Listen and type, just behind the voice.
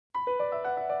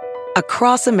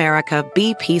Across America,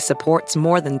 BP supports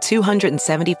more than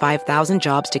 275,000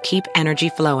 jobs to keep energy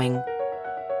flowing.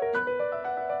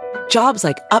 Jobs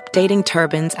like updating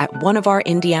turbines at one of our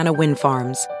Indiana wind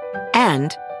farms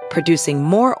and producing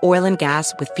more oil and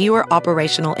gas with fewer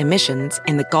operational emissions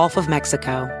in the Gulf of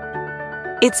Mexico.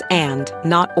 It's and,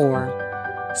 not or.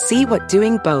 See what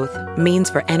doing both means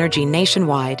for energy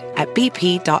nationwide at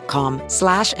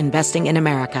bp.com/investing in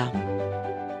America.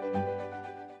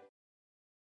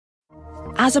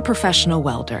 As a professional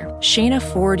welder, Shayna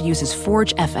Ford uses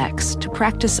Forge FX to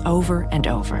practice over and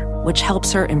over, which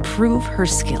helps her improve her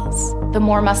skills. The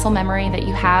more muscle memory that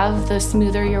you have, the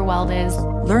smoother your weld is.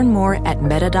 Learn more at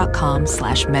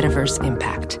meta.com/metaverse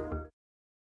impact.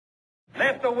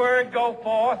 Let the word go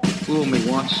forth. Fool me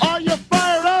once. Are you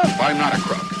fired up? I'm not a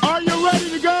crook. Are you ready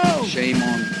to go? Shame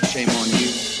on you.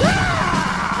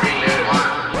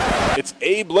 It's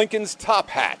Abe Lincoln's Top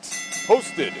Hat,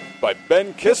 hosted by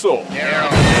Ben Kissel.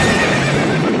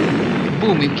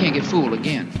 Fool me, we can't get fooled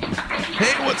again.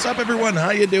 Hey, what's up, everyone? How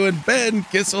you doing? Ben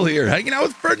Kissel here, hanging out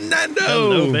with Fernando.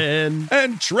 Hello, Ben.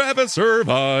 And Travis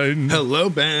Irvine. Hello,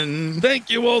 Ben.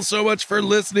 Thank you all so much for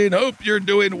listening. Hope you're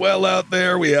doing well out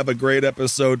there. We have a great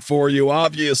episode for you.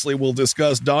 Obviously, we'll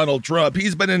discuss Donald Trump.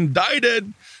 He's been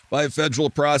indicted by federal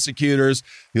prosecutors.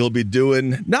 He'll be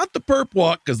doing not the perp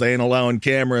walk because they ain't allowing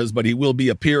cameras, but he will be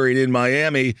appearing in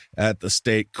Miami at the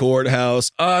state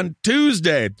courthouse on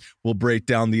Tuesday. We'll break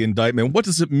down the indictment. What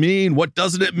does it mean? What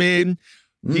doesn't it mean?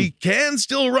 He can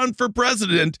still run for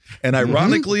president. And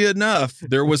ironically enough,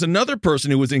 there was another person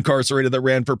who was incarcerated that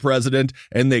ran for president,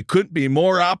 and they couldn't be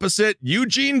more opposite.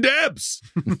 Eugene Debs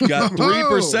got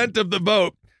 3% of the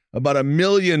vote. About 1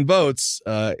 million votes.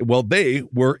 They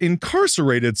were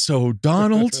incarcerated. So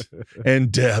Donald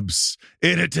and Debs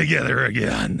in it together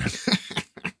again.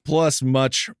 Plus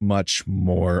much, much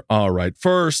more. All right.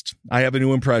 First, I have a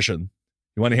new impression.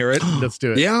 You want to hear it? Let's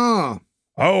do it. Yeah.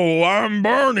 Oh, I'm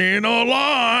burning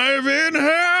alive in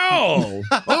hell.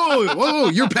 Whoa,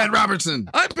 you're Pat Robertson.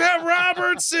 I'm Pat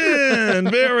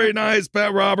Robertson. Very nice,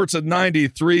 Pat Robertson,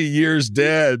 93 years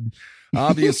dead.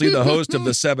 Obviously, the host of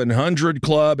the 700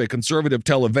 Club, a conservative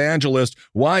televangelist.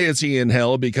 Why is he in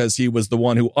hell? Because he was the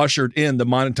one who ushered in the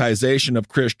monetization of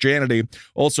Christianity,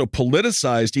 also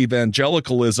politicized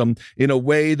evangelicalism in a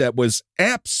way that was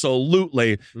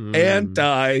absolutely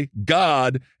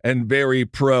anti-God and very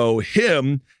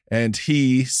pro-him, and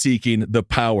he seeking the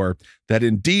power that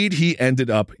indeed he ended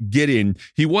up getting.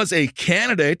 He was a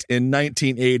candidate in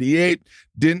 1988,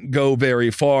 didn't go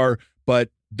very far, but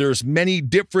there's many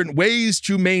different ways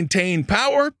to maintain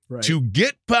power, to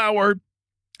get power,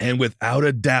 and without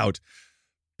a doubt,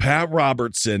 Pat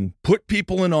Robertson put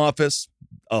people in office.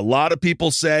 A lot of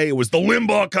people say it was the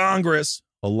Limbaugh Congress,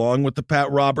 along with the Pat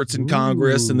Robertson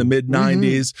Congress in the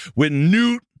mid-90s, when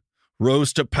Newt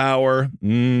rose to power.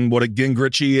 What a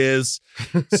Gingrich he is.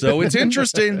 So it's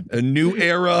interesting. A new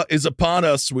era is upon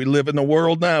us. We live in the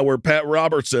world now where Pat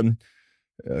Robertson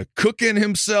cooking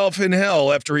himself in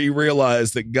hell after he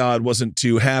realized that God wasn't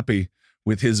too happy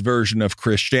with his version of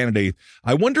Christianity.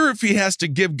 I wonder if he has to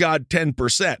give God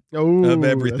 10% of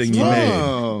everything he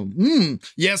made.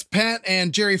 Yes, Pat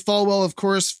and Jerry Falwell, of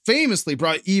course, famously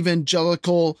brought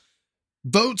evangelical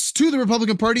votes to the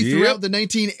Republican Party throughout the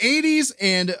 1980s,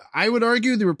 and I would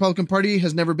argue the Republican Party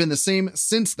has never been the same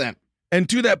since then. And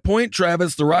to that point,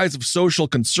 Travis, the rise of social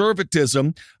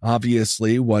conservatism,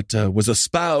 obviously what was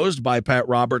espoused by Pat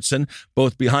Robertson,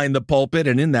 both behind the pulpit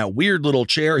and in that weird little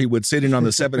chair he would sit in on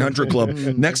the 700 Club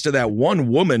next to that one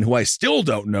woman who I still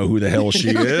don't know who the hell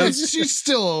she is. She's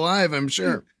still alive, I'm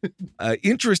sure.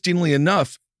 Interestingly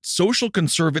enough, social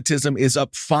conservatism is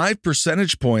up 5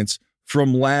 percentage points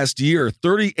from last year.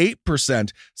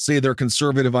 38% say they're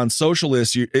conservative on social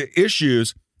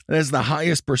issues. That is the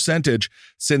highest percentage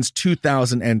since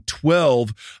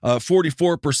 2012.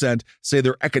 44% say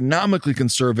they're economically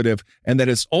conservative, and that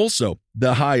is also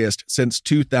the highest since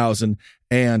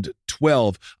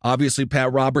 2012. Obviously,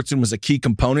 Pat Robertson was a key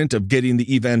component of getting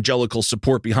the evangelical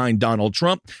support behind Donald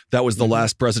Trump. That was the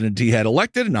last president he had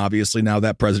elected, and obviously now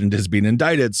that president has been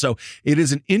indicted. So it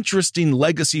is an interesting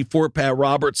legacy for Pat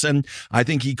Robertson. I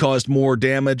think he caused more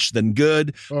damage than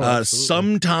good.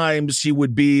 Sometimes he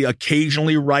would be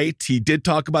occasionally right. He did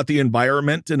talk about the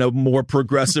environment in a more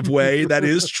progressive way. That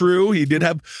is true. He did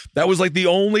have, that was like the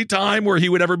only time where he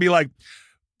would ever be like,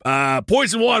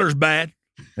 poison water's bad.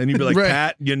 And you'd be like,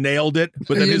 Pat, you nailed it.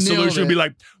 But then his solution would be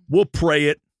like, we'll pray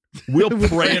it. We'll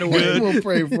pray it good. We'll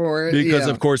pray for it. Because,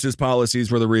 of course, his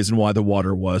policies were the reason why the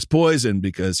water was poisoned,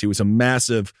 because he was a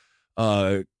massive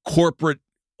corporate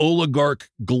oligarch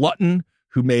glutton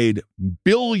who made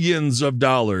billions of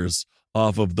dollars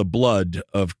off of the blood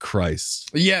of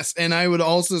Christ. Yes, and I would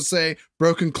also say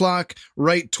broken clock,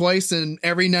 right twice in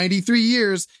every 93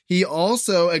 years. He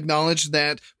also acknowledged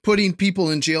that putting people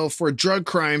in jail for drug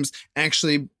crimes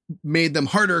actually made them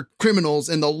harder criminals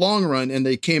in the long run, and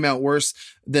they came out worse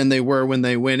than they were when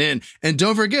they went in. And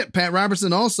don't forget, Pat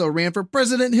Robertson also ran for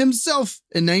president himself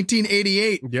in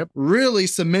 1988, really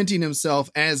cementing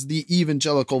himself as the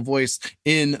evangelical voice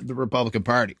in the Republican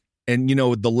Party. And,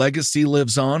 the legacy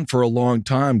lives on for a long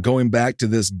time. Going back to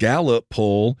this Gallup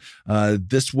poll,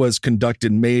 this was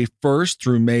conducted May 1st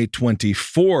through May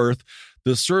 24th.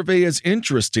 The survey is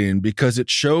interesting because it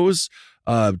shows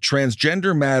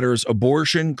transgender matters,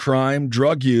 abortion, crime,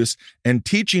 drug use, and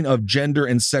teaching of gender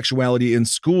and sexuality in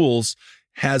schools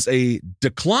has a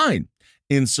decline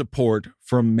in support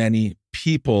from many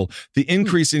people. The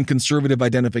increase in conservative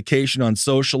identification on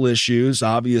social issues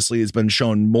obviously has been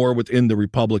shown more within the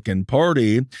Republican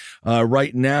Party.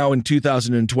 Right now in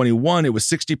 2021, it was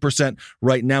 60%.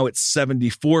 Right now it's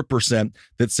 74%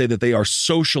 that say that they are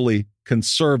socially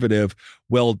conservative,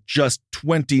 while just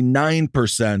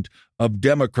 29% of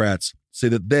Democrats say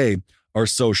that they are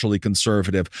socially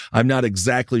conservative. I'm not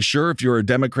exactly sure if you're a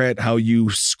Democrat how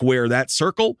you square that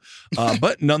circle,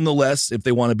 but nonetheless, if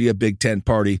they want to be a Big Tent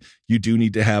party, you do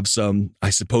need to have some,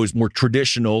 I suppose, more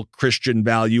traditional Christian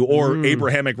value or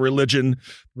Abrahamic religion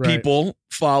people,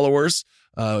 followers,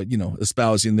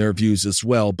 espousing their views as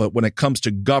well. But when it comes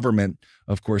to government,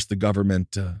 of course, the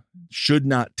government should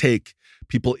not take,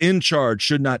 people in charge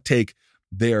should not take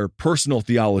their personal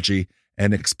theology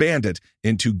and expand it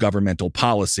into governmental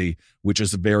policy, which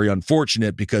is very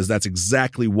unfortunate because that's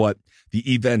exactly what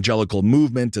the evangelical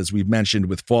movement, as we've mentioned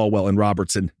with Falwell and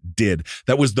Robertson, did.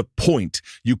 That was the point.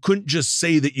 You couldn't just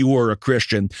say that you were a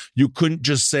Christian. You couldn't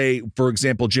just say, for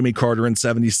example, Jimmy Carter in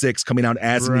 76 coming out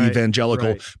as an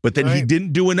evangelical, but then he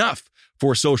didn't do enough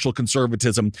for social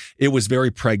conservatism. It was very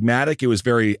pragmatic. It was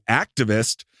very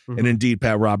activist. And indeed,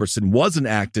 Pat Robertson was an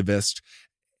activist,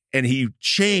 and he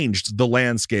changed the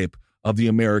landscape of the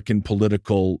American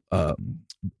political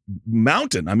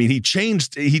mountain. I mean, he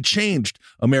changed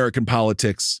American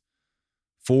politics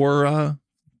for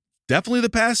definitely the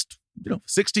past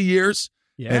 60 years,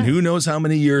 and who knows how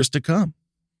many years to come.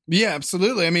 Yeah,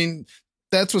 absolutely. I mean,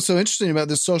 that's what's so interesting about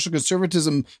this social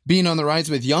conservatism being on the rise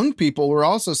with young people. We're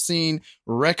also seeing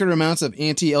record amounts of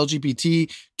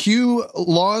anti-LGBTQ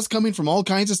laws coming from all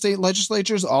kinds of state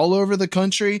legislatures all over the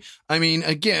country. I mean,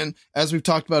 again, as we've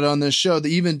talked about on this show,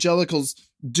 the evangelicals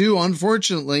do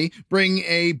unfortunately bring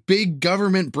a big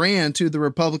government brand to the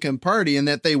Republican Party, and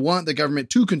that they want the government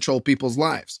to control people's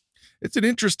lives. It's an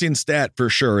interesting stat for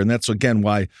sure. And that's, again,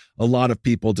 why a lot of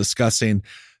people discussing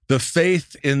the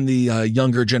faith in the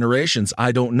younger generations,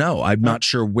 I don't know. I'm not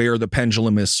sure where the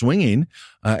pendulum is swinging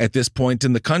at this point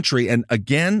in the country. And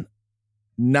again,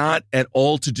 not at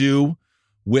all to do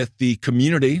with the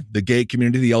community, the gay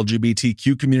community, the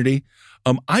LGBTQ community.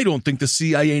 I don't think the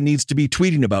CIA needs to be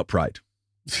tweeting about pride.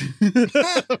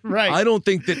 I don't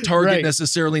think that Target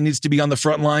necessarily needs to be on the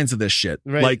front lines of this shit.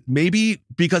 Like, maybe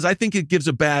because I think it gives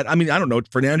a bad, I mean, I don't know,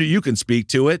 Fernando, you can speak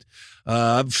to it.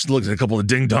 I've looked at a couple of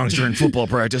ding dongs during football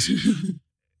practice.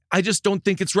 I just don't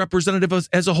think it's representative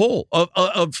as a whole of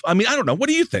I mean, I don't know. What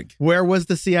do you think? Where was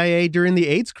the CIA during the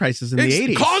AIDS crisis in the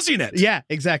 80s? Causing it. Yeah,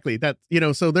 exactly. That,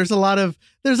 so there's a lot of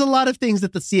things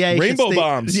that the CIA rainbow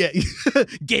bombs. Yeah.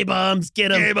 Gay bombs, get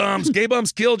them. Gay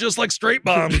bombs kill just like straight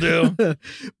bombs do.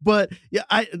 But yeah,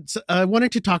 I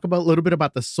wanted to talk about a little bit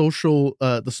about the social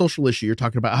issue you're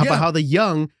talking about. About how the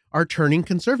young are turning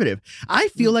conservative. I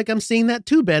feel like I'm seeing that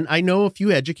too, Ben. I know a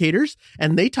few educators,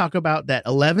 and they talk about that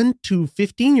 11 to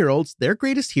 15-year-olds, their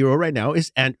greatest hero right now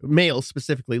is, and males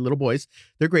specifically, little boys,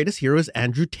 their greatest hero is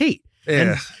Andrew Tate.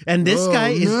 Yeah. And this guy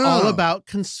is all about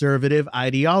conservative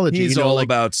ideology. He's all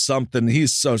about something.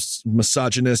 He's so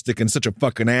misogynistic and such a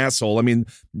fucking asshole. I mean,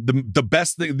 the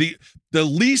best thing, the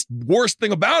least worst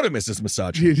thing about him is his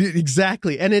misogyny.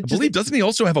 Exactly. And I believe, doesn't he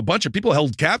also have a bunch of people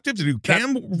held captive who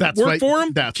can work for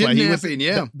him? That's why he was,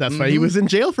 that's why he was in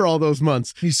jail for all those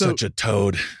months. He's such a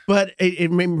toad. But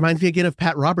it reminds me again of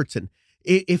Pat Robertson.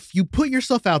 If you put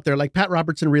yourself out there, like Pat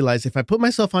Robertson realized, if I put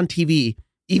myself on TV,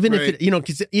 even if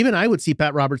because even I would see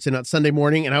Pat Robertson on Sunday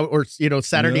morning or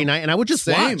Saturday night, and I would just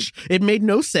watch. It made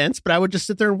no sense, but I would just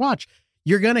sit there and watch.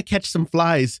 You're gonna catch some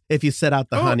flies if you set out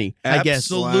the honey. I guess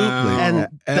absolutely,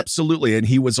 absolutely. And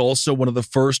he was also one of the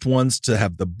first ones to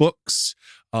have the books.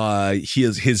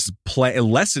 His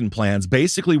lesson plans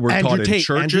basically were taught in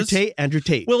churches. Andrew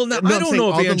Tate. Well, I don't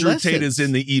know if Andrew Tate is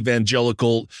in the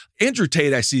evangelical. Andrew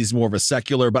Tate, I see, is more of a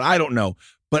secular, but I don't know.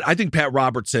 But I think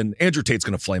Andrew Tate's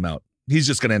going to flame out. he's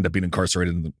just going to end up being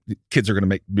incarcerated, and the kids are going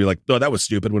to be like, oh, that was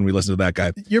stupid when we listened to that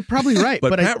guy. You're probably right.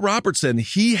 But Pat Robertson,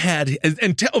 he had, and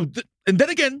then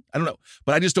again, I don't know,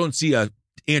 but I just don't see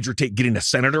Andrew Tate getting a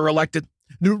senator elected.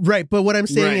 Right, but what I'm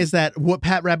saying is that what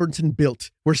Pat Robertson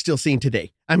built, we're still seeing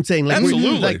today. I'm saying like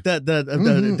absolutely, like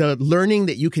the learning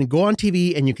that you can go on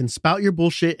TV and you can spout your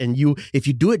bullshit, and if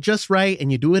you do it just right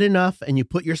and you do it enough and you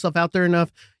put yourself out there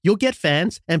enough, you'll get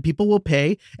fans and people will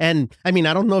pay. And I mean,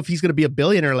 I don't know if he's going to be a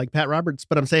billionaire like Pat Roberts,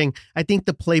 but I'm saying I think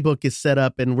the playbook is set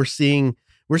up, and we're seeing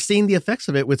the effects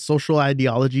of it with social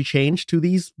ideology change to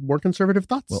these more conservative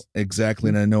thoughts. Well, exactly,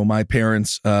 and I know my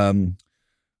parents.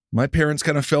 My parents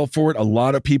kind of fell for it. A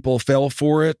lot of people fell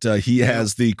for it. He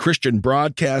has the Christian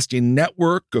Broadcasting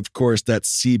Network. Of course,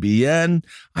 that's CBN.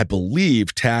 I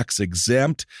believe tax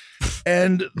exempt.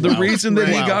 And the reason that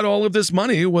he got all of this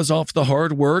money was off the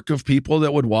hard work of people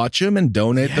that would watch him and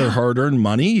donate their hard-earned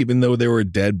money, even though they were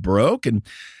dead broke. And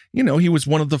you know, he was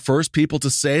one of the first people to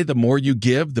say the more you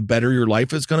give, the better your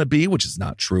life is going to be, which is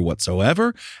not true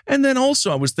whatsoever. And then also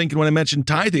I was thinking when I mentioned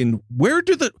tithing, where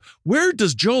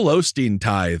does Joel Osteen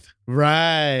tithe?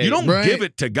 Right. You don't give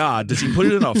it to God. Does he put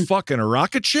it in a fucking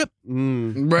rocket ship?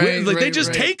 Right. They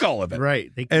just take all of it.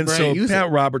 Right. So Pat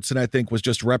Robertson, I think, was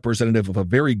just representative of a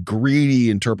very greedy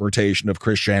interpretation of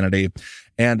Christianity,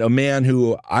 and a man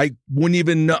who I wouldn't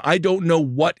even know. I don't know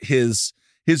what his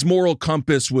moral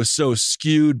compass was so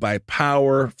skewed by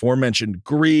power, aforementioned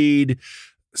greed,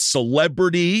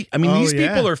 celebrity. I mean, these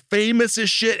people are famous as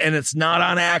shit, and it's not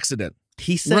on accident.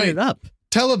 He set it up.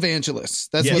 Televangelists.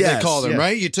 That's what they call them,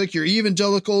 right? You took your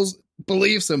evangelicals'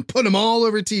 beliefs and put them all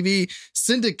over TV,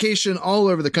 syndication all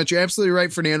over the country. Absolutely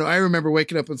right, Fernando. I remember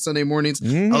waking up on Sunday mornings.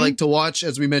 I like to watch,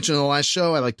 as we mentioned in the last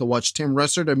show, I like to watch Tim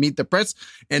Russert or Meet the Press.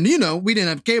 And, you know, we didn't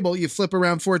have cable. You flip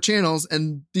around 4 channels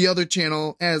and the other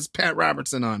channel has Pat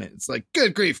Robertson on it. It's like,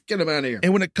 good grief, get him out of here.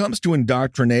 And when it comes to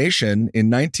indoctrination, in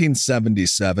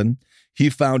 1977, he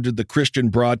founded the Christian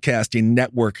Broadcasting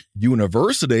Network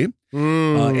University.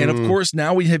 And of course,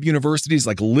 now we have universities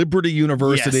like Liberty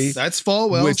University. Yes, that's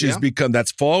Falwell's,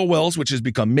 which has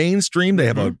become mainstream. They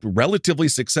have a relatively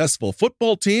successful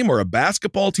football team or a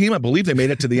basketball team. I believe they made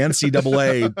it to the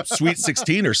NCAA Sweet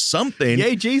 16 or something.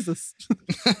 Yay, Jesus.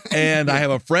 And I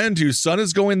have a friend whose son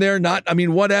is going there.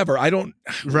 Whatever.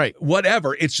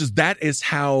 Whatever. It's just that is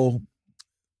how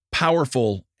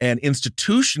powerful and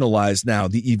institutionalized now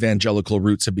the evangelical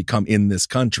roots have become in this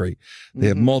country. They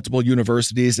have multiple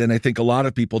universities, and I think a lot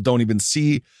of people don't even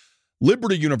see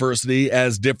Liberty University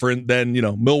as different than,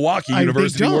 Milwaukee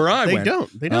University where I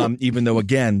went. They don't. Even though,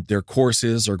 again, their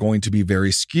courses are going to be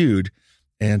very skewed,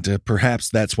 and perhaps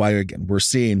that's why, again, we're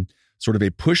seeing sort of a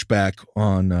pushback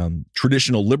on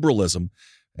traditional liberalism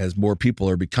as more people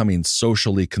are becoming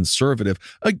socially conservative.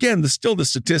 Again, the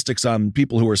statistics on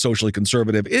people who are socially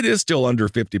conservative, it is still under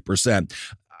 50%.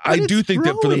 I do think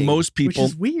that for the most people,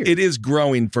 it is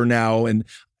growing for now, and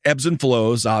ebbs and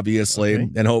flows, obviously,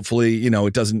 and hopefully,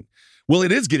 it doesn't,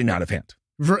 it is getting out of hand.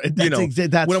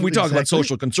 That's when we talk about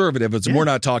social conservatism, we're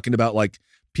not talking about like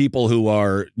people who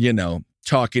are,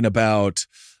 talking about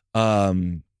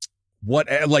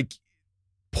like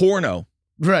porno.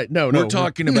 Right. No. We're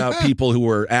talking about people who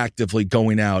are actively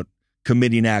going out,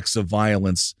 committing acts of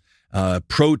violence,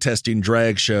 protesting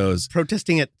drag shows,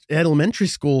 protesting at elementary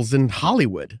schools in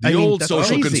Hollywood. The old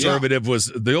social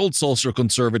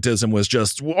conservatism was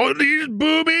just, what are these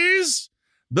boobies?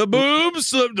 The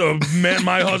boobs? Man,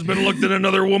 my husband looked at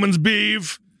another woman's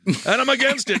beef, and I'm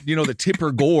against it. The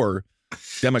Tipper Gore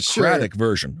Democratic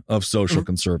version of social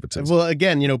conservatism. Well,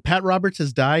 again, Pat Roberts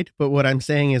has died, but what I'm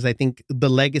saying is I think the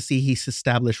legacy he's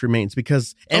established remains,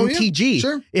 because MTG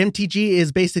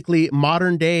is basically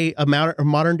modern day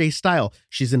style.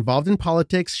 She's involved in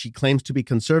politics. She claims to be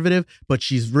conservative, but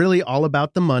she's really all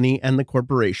about the money and the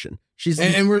corporation.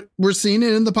 And we're seeing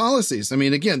it in the policies. I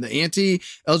mean, again, the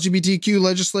anti-LGBTQ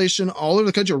legislation all over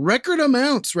the country, record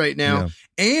amounts right now. Yeah.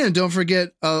 And don't forget,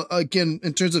 again,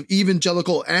 in terms of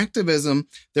evangelical activism,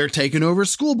 they're taking over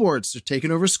school boards. They're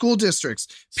taking over school districts.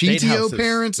 PTO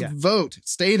parents vote.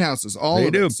 State houses, all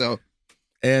of it. So.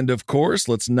 And of course,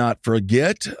 let's not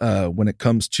forget, when it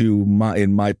comes to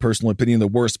in my personal opinion, the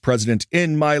worst president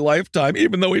in my lifetime,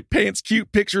 even though he paints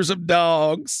cute pictures of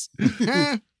dogs.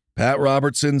 Pat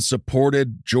Robertson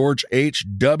supported George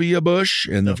H.W. Bush,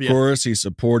 and of course, he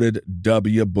supported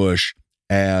W. Bush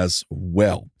as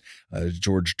well.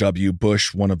 George W.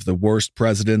 Bush, one of the worst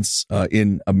presidents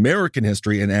in American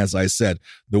history, and as I said,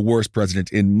 the worst president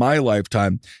in my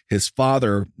lifetime. His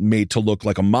father made to look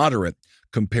like a moderate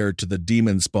compared to the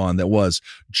demon spawn that was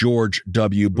George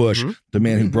W. Bush, the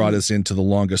man who brought us into the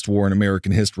longest war in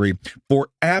American history for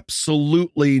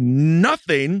absolutely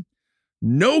nothing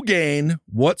No gain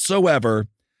whatsoever.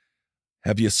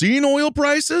 Have you seen oil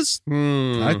prices?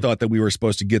 I thought that we were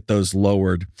supposed to get those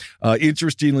lowered.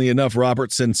 Interestingly enough,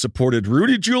 Robertson supported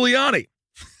Rudy Giuliani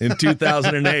in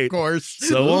 2008. Of course.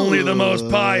 So only the most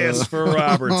pious for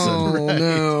Robertson. Oh,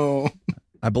 no.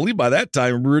 I believe by that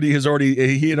time, Rudy had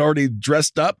already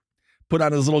dressed up, put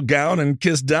on his little gown, and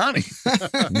kissed Donnie.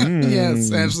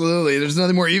 Yes, absolutely. There's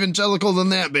nothing more evangelical than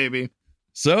that, baby.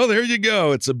 So there you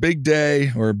go. It's a big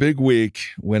day or a big week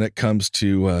when it comes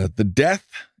to the death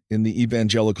in the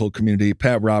evangelical community.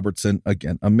 Pat Robertson,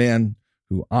 again, a man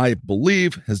who I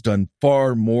believe has done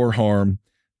far more harm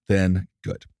than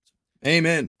good.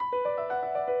 Amen.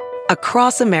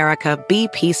 Across America,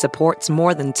 BP supports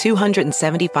more than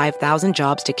 275,000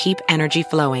 jobs to keep energy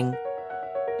flowing.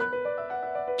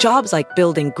 Jobs like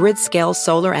building grid-scale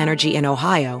solar energy in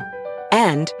Ohio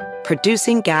and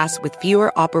producing gas with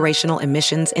fewer operational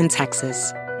emissions in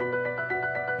Texas.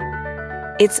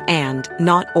 It's and,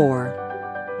 not or.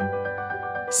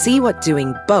 See what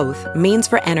doing both means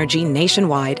for energy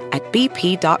nationwide at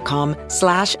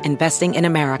bp.com/investing in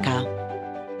America.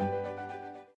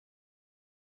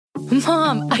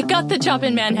 Mom, I got the job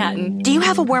in Manhattan. Do you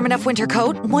have a warm enough winter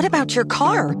coat? What about your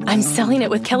car? I'm selling it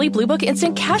with Kelley Blue Book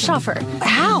Instant Cash Offer.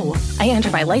 How? I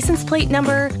enter my license plate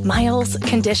number, miles,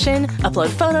 condition, upload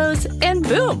photos, and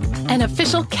boom, an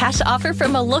official cash offer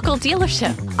from a local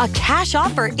dealership. A cash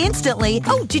offer instantly?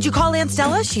 Oh, did you call Aunt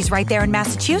Stella? She's right there in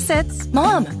Massachusetts.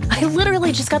 Mom, I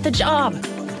literally just got the job.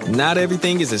 Not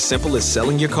everything is as simple as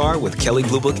selling your car with Kelley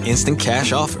Blue Book Instant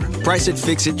Cash Offer. Price it,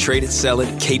 fix it, trade it, sell it,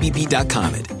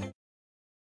 KBB.com it.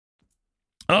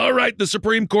 All right, the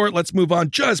Supreme Court, let's move on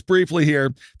just briefly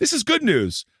here. This is good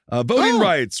news. Voting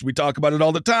rights, we talk about it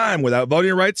all the time. Without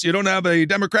voting rights, you don't have a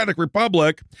democratic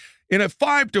republic. In a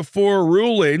 5-4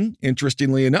 ruling,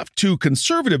 interestingly enough, 2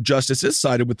 conservative justices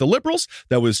sided with the liberals.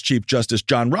 That was Chief Justice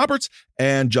John Roberts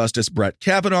and Justice Brett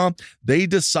Kavanaugh. They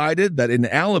decided that an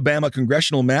Alabama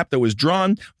congressional map that was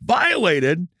drawn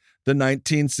violated the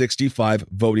 1965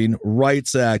 Voting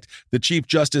Rights Act. The Chief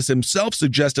Justice himself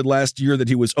suggested last year that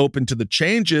he was open to the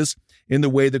changes in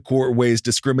the way the court weighs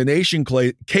discrimination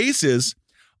cases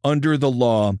under the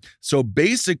law. So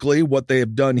basically what they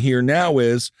have done here now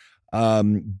is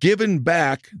given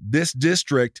back this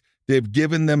district, they've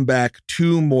given them back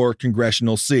 2 more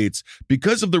congressional seats.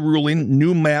 Because of the ruling,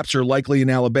 new maps are likely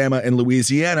in Alabama and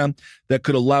Louisiana that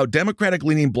could allow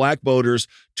Democratic-leaning black voters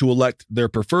to elect their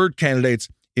preferred candidates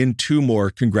in 2 more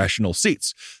congressional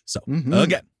seats. So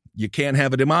again, you can't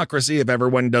have a democracy if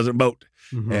everyone doesn't vote.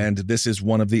 And this is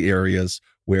one of the areas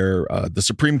where the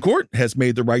Supreme Court has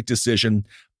made the right decision.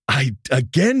 I,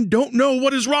 again, don't know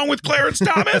what is wrong with Clarence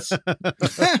Thomas.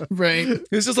 Right.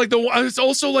 It's just like it's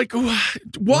also like,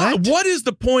 what is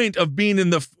the point of being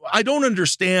in the, I don't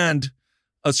understand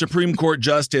a Supreme Court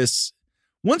justice.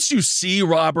 Once you see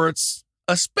Roberts,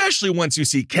 especially once you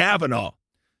see Kavanaugh,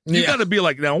 you got to be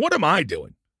like, now, what am I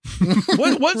doing?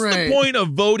 What's the point of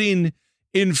voting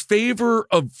in favor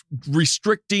of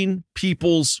restricting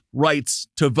people's rights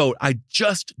to vote? I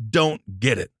just don't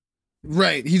get it.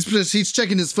 Right. He's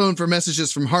checking his phone for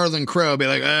messages from Harlan Crow. Be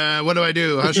like, what do I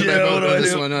do? How should I vote on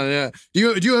this one?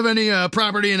 Do you have any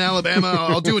property in Alabama?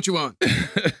 I'll do what you want.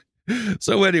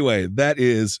 So anyway, that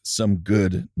is some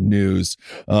good news.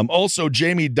 Also,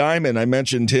 Jamie Dimon, I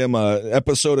mentioned him an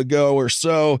episode ago or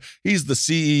so. He's the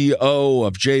CEO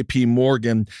of JP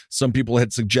Morgan. Some people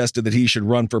had suggested that he should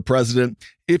run for president.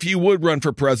 If he would run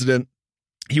for president,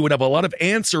 he would have a lot of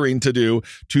answering to do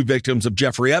to victims of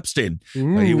Jeffrey Epstein.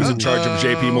 He was in charge of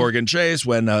JP Morgan Chase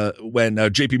when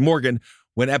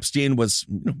Epstein was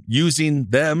using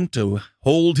them to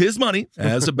hold his money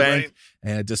as a bank,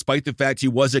 and despite the fact he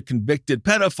was a convicted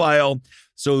pedophile.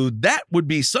 So that would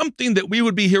be something that we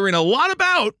would be hearing a lot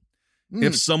about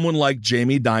if someone like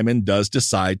Jamie Dimon does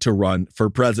decide to run for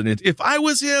president. If I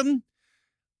was him,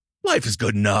 life is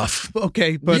good enough.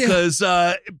 Okay, because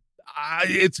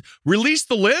it's release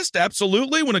the list,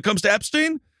 absolutely, when it comes to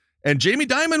Epstein. And Jamie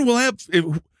Dimon will have...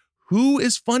 Who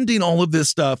is funding all of this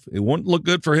stuff? It won't look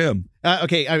good for him.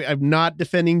 Okay, I'm not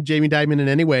defending Jamie Dimon in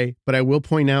any way, but I will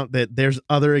point out that there's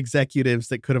other executives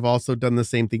that could have also done the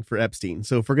same thing for Epstein.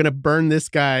 So if we're going to burn this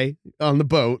guy on the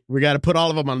boat, we got to put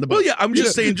all of them on the boat. Well, yeah, I'm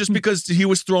just saying, just because he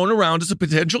was thrown around as a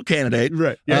potential candidate,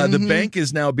 right? The bank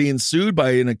is now being sued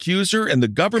by an accuser and the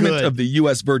government of the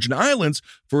U.S. Virgin Islands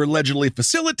for allegedly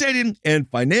facilitating and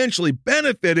financially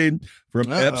benefiting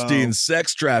from Epstein's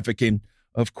sex trafficking,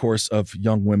 of course, of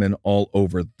young women all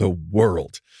over the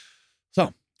world.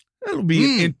 So that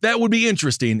would be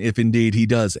interesting if indeed he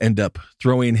does end up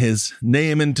throwing his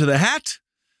name into the hat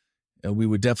we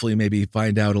would definitely maybe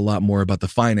find out a lot more about the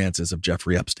finances of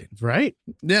Jeffrey Epstein. Right.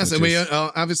 Yes, and we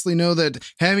obviously know that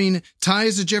having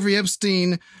ties to Jeffrey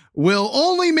Epstein will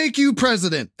only make you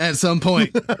president at some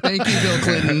point. Thank you, Bill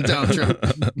Clinton, Donald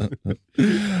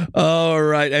Trump. All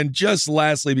right. And just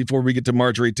lastly, before we get to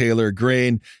Marjorie Taylor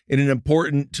Greene, in an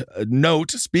important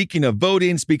note, speaking of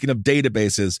voting, speaking of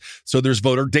databases, so there's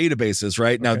voter databases,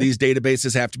 right? Okay. Now, these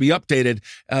databases have to be updated.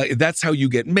 That's how you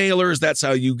get mailers. That's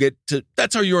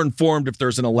how you're informed if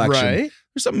there's an election. Right.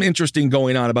 There's something interesting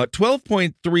going on. About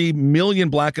 12.3 million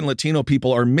Black and Latino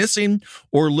people are missing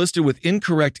or listed with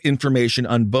incorrect information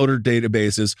on voter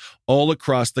databases all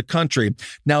across the country.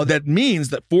 Now, that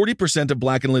means that 40% of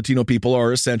Black and Latino people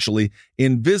are essentially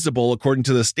invisible. According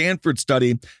to the Stanford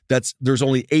study, there's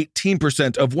only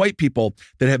 18% of white people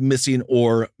that have missing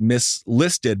or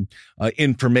mislisted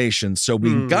information. So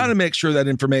we got to make sure that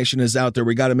information is out there.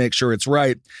 We got to make sure it's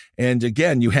right. And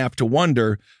again, you have to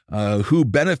wonder who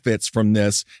benefits from this.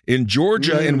 In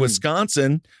Georgia and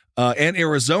Wisconsin and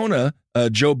Arizona,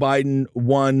 Joe Biden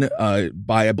won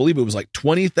by, I believe it was like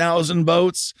 20,000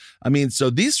 votes. I mean, so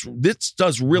this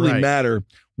does really matter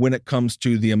when it comes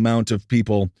to the amount of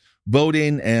people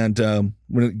voting. And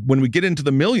when we get into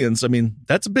the millions, I mean,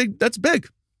 that's big.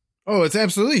 Oh, it's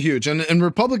absolutely huge. And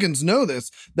Republicans know this.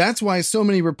 That's why so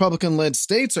many Republican-led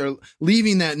states are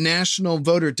leaving that national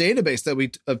voter database that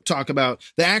we talk about.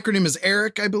 The acronym is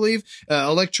ERIC, I believe,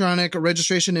 Electronic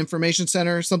Registration Information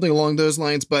Center, something along those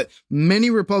lines. But many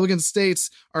Republican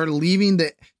states are leaving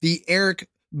the ERIC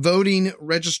voting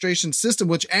registration system,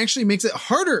 which actually makes it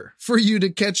harder for you to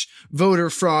catch voter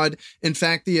fraud. In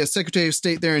fact, the Secretary of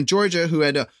State there in Georgia, who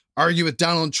had to argue with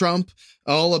Donald Trump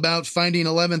all about finding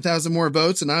 11,000 more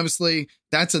votes. And obviously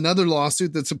that's another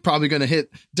lawsuit that's probably going to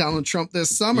hit Donald Trump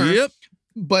this summer. Yep.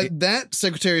 But that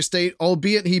Secretary of State,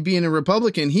 albeit he being a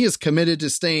Republican, he is committed to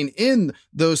staying in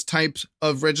those types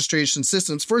of registration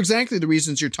systems for exactly the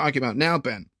reasons you're talking about now,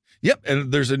 Ben. Yep,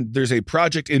 and there's a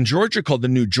project in Georgia called the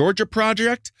New Georgia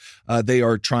Project. They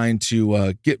are trying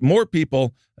to get more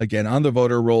people again on the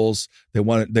voter rolls. They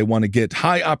want to get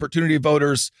high opportunity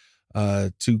voters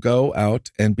to go out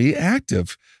and be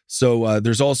active. So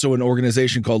there's also an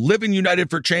organization called Living United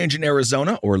for Change in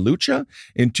Arizona, or LUCHA.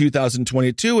 In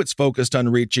 2022, it's focused on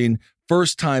reaching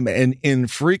first-time and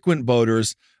infrequent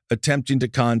voters, attempting to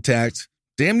contact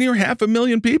damn near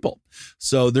 500,000 people.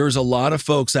 So there's a lot of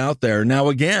folks out there. Now,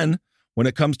 again, when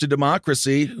it comes to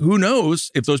democracy, who knows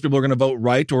if those people are going to vote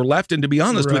right or left? And to be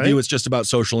honest with you, it's just about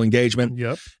social engagement.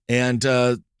 Yep. And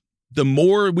the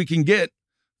more we can get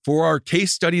for our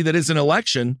case study that is an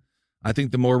election, I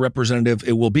think the more representative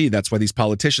it will be. That's why these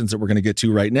politicians that we're going to get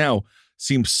to right now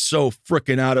seem so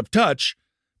freaking out of touch,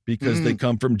 because they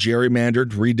come from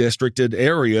gerrymandered, redistricted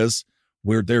areas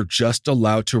where they're just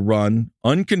allowed to run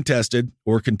uncontested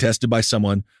or contested by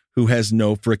someone who has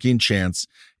no freaking chance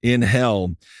in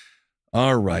hell.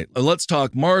 All right, let's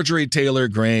talk Marjorie Taylor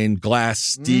Greene,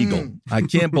 Glass-Steagall. I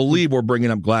can't believe we're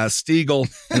bringing up Glass-Steagall,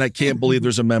 and I can't believe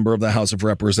there's a member of the House of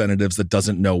Representatives that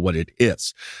doesn't know what it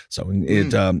is. So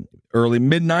in early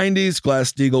mid-90s,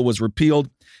 Glass-Steagall was repealed.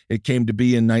 It came to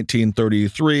be in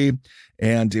 1933,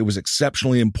 and it was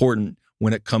exceptionally important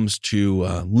when it comes to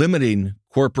limiting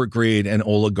corporate greed and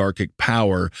oligarchic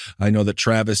power. I know that,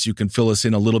 Travis, you can fill us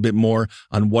in a little bit more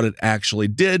on what it actually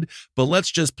did, but let's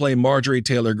just play Marjorie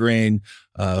Taylor Greene,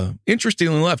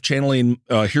 interestingly enough, channeling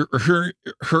her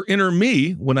inner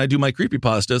me when I do my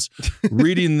creepypastas,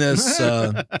 reading this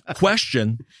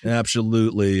question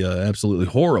absolutely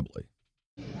horribly.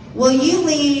 Will you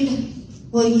lead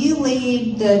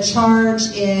the charge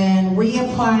in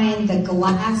reapplying the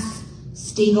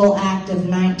Glass-Steagall Act of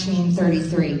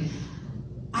 1933?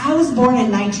 I was born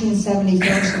in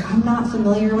 1974, so I'm not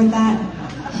familiar with that.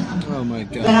 Oh, my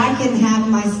God. But I can have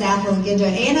my staff look into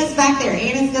it. Anna's back there.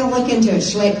 Anna's going to look into it.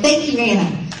 Thank you, Anna.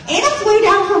 Anna flew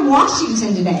down from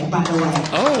Washington today, by the way.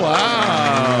 Oh,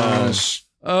 wow.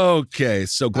 Okay,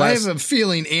 so I have a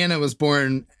feeling Anna was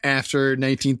born after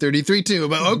 1933, too.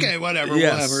 But okay, whatever.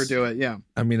 Yes. We'll have her do it, yeah.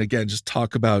 I mean, again, just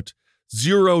talk about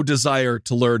zero desire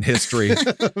to learn history.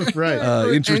 Right.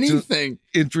 Anything.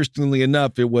 Interestingly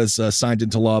enough, it was signed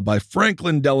into law by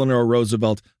Franklin Delano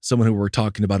Roosevelt, someone who we were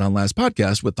talking about on last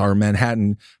podcast with our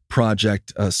Manhattan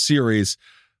Project series.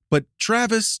 But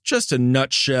Travis, just a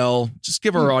nutshell, just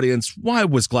give our audience, why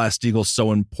was Glass-Steagall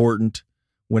so important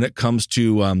when it comes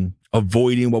to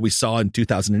avoiding what we saw in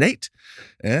 2008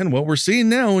 and what we're seeing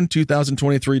now in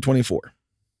 2023-24?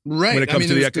 Right. When it comes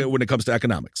to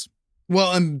economics.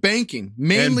 Well, and banking,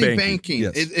 mainly banking.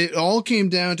 Yes. It all came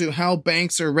down to how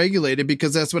banks are regulated,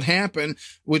 because that's what happened,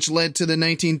 which led to the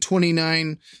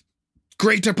 1929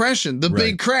 Great Depression, the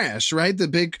big crash, right? The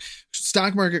big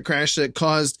stock market crash that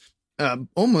caused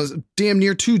almost damn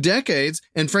near 2 decades.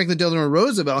 And Franklin Delano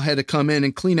Roosevelt had to come in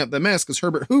and clean up the mess because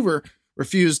Herbert Hoover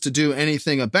refused to do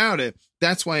anything about it.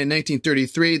 That's why in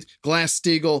 1933,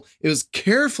 Glass-Steagall, it was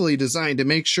carefully designed to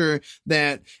make sure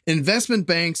that investment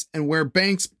banks and where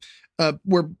people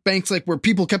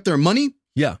kept their money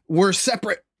were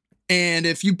separate. And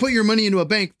if you put your money into a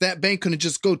bank, that bank couldn't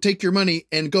just go take your money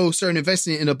and go start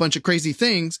investing in a bunch of crazy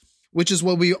things, which is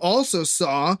what we also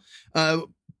saw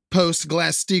post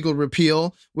Glass-Steagall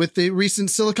repeal with the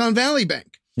recent Silicon Valley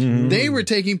Bank. Mm-hmm. They were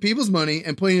taking people's money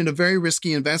and putting it into very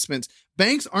risky investments.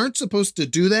 Banks aren't supposed to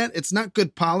do that. It's not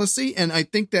good policy. And I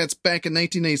think that's back in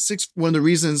 1986, one of the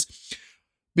reasons,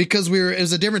 because it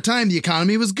was a different time. The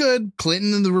economy was good.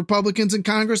 Clinton and the Republicans in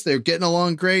Congress, they're getting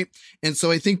along great. And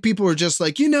so I think people were just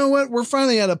like, you know what? We're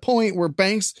finally at a point where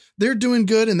banks, they're doing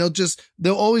good and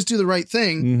they'll always do the right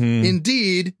thing. Mm-hmm.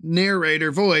 Indeed,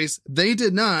 narrator voice, they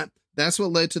did not. That's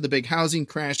what led to the big housing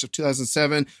crash of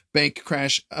 2007, bank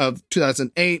crash of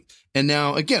 2008. And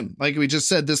now, again, like we just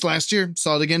said, this last year,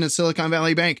 saw it again in Silicon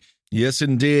Valley Bank. Yes,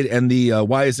 indeed. And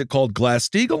why is it called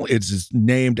Glass-Steagall? It's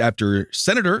named after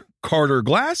Senator Carter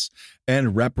Glass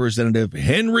and Representative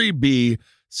Henry B.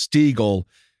 Steagall.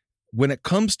 When it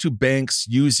comes to banks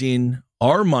using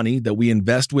our money that we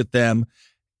invest with them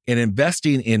and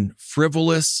investing in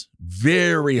frivolous,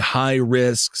 very high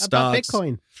risk stocks.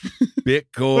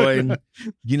 Bitcoin,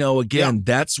 again,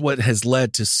 that's what has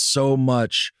led to so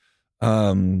much,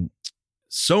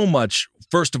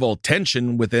 first of all,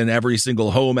 tension within every single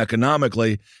home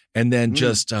economically, and then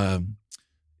just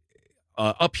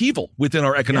upheaval within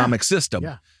our economic system.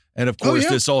 Yeah. And of course,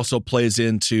 this also plays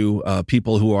into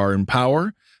people who are in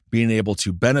power being able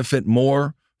to benefit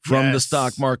more from the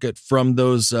stock market, from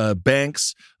those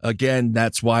banks. Again,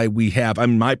 that's why we have,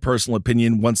 in my personal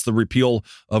opinion, once the repeal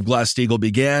of Glass-Steagall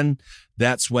began,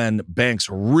 that's when banks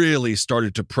really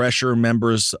started to pressure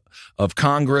members of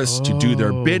Congress to do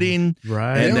their bidding.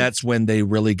 Right. And that's when they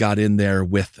really got in there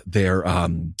with their,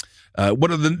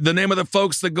 what are the name of the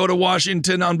folks that go to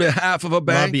Washington on behalf of a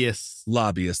bank?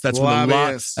 Lobbyists. That's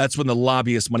when the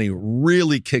lobbyist money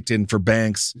really kicked in for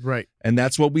banks. Right. And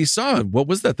that's what we saw. What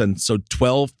was that then? So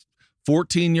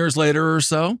 14 years later or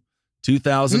so,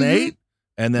 2008,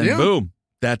 and then boom.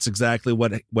 That's exactly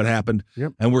what happened.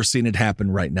 Yep. And we're seeing it happen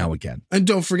right now again. And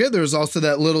don't forget, there was also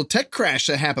that little tech crash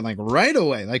that happened like right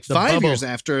away, like 5 years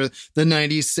after the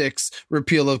 96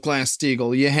 repeal of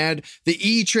Glass-Steagall. You had the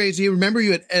E-trades. You remember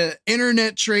you had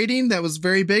internet trading that was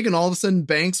very big, and all of a sudden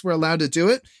banks were allowed to do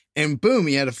it. And boom,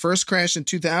 you had a first crash in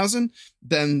 2000,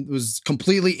 then it was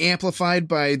completely amplified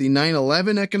by the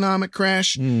 9/11 economic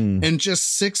crash. And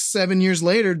just 6-7 years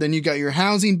later, then you got your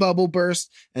housing bubble burst,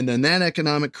 and then that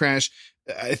economic crash.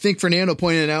 I think Fernando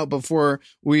pointed out before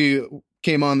we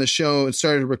came on the show and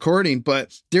started recording,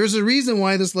 but there's a reason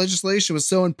why this legislation was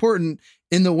so important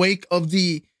in the wake of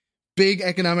the big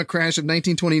economic crash of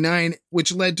 1929,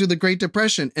 which led to the Great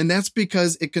Depression. And that's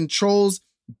because it controls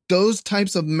those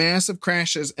types of massive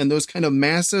crashes and those kind of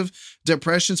massive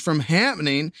depressions from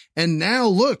happening. And now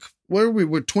look,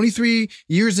 we're 23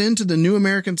 years into the new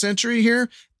American century here,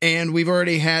 and we've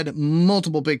already had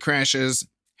multiple big crashes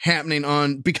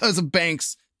happening because of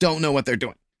banks don't know what they're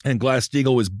doing. And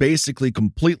Glass-Steagall was basically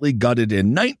completely gutted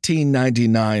in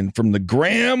 1999 from the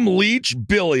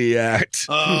Graham-Leach-Billy Act.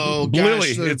 Oh,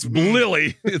 gosh. It's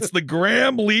Blilly. It's the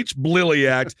Graham-Leach-Billy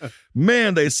Act.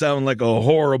 Man, they sound like a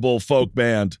horrible folk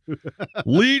band.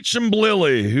 Leach and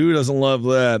Blilly. Who doesn't love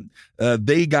that?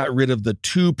 They got rid of the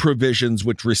 2 provisions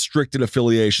which restricted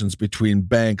affiliations between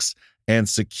banks and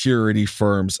security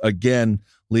firms. Again,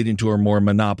 leading to a more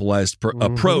monopolized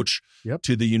approach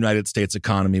to the United States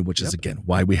economy, which is, again,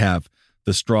 why we have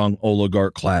the strong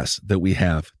oligarch class that we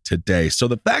have today. So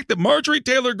the fact that Marjorie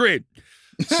Taylor Greene,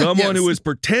 someone who is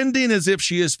pretending as if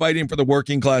she is fighting for the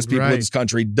working class people of this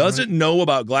country, doesn't know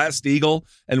about Glass-Steagall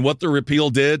and what the repeal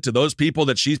did to those people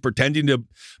that she's pretending to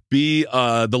be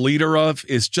the leader of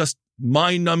is just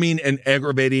mind-numbing and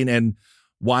aggravating, and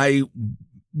why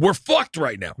we're fucked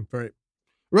right now.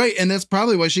 Right, and that's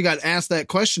probably why she got asked that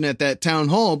question at that town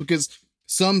hall, because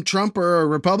some Trumper or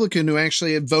Republican who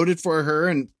actually had voted for her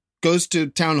and goes to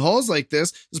town halls like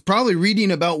this is probably reading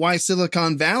about why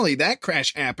Silicon Valley, that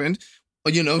crash happened,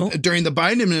 during the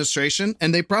Biden administration,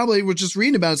 and they probably were just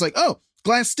reading about it. It's like, oh,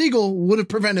 Glass-Steagall would have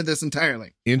prevented this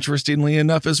entirely. Interestingly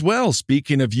enough as well,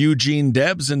 speaking of Eugene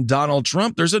Debs and Donald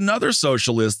Trump, there's another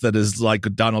socialist that is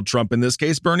like Donald Trump, in this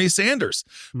case, Bernie Sanders.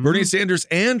 Bernie Sanders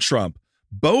and Trump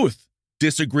both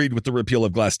disagreed with the repeal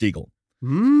of Glass-Steagall.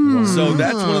 So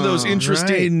that's one of those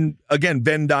interesting, again,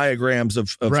 Venn diagrams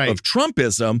of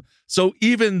Trumpism. So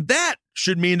even that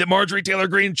should mean that Marjorie Taylor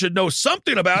Greene should know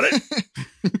something about it,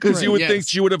 because you would think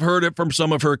she would have heard it from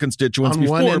some of her constituents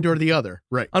before. On one end or the other.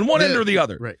 Right. On one end or the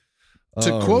other. Right.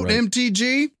 To quote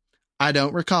MTG, I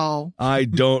don't recall. I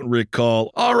don't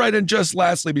recall. All right, and just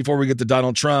lastly, before we get to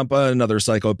Donald Trump, another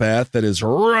psychopath that is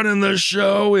running the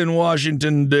show in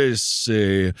Washington,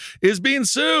 D.C., is being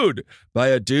sued by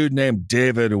a dude named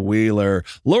David Wheeler.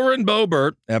 Lauren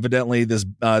Boebert, evidently this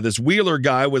Wheeler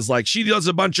guy, was like, she does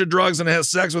a bunch of drugs and has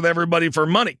sex with everybody for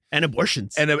money. And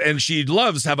abortions. And she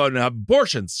loves having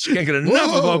abortions. She can't get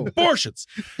enough of abortions.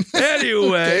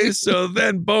 Anyway, so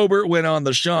then Boebert went on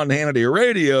the Sean Hannity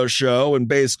radio show and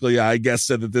basically, I guess,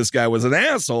 said that this guy was an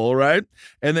asshole, right?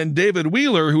 And then David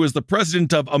Wheeler, who is the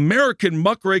president of American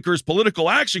Muckrakers Political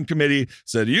Action Committee,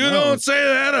 said, you don't say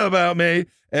that about me.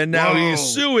 And now he's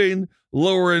suing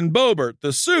Lauren Boebert.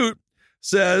 The suit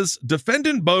says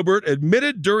defendant Boebert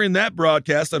admitted during that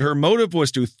broadcast that her motive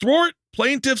was to thwart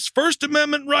plaintiffs' First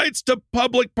Amendment rights to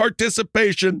public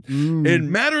participation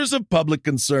in matters of public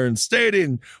concern,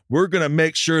 stating, we're going to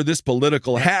make sure this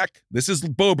political hack, this is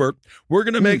Boebert, we're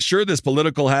going to make sure this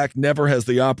political hack never has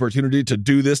the opportunity to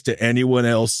do this to anyone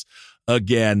else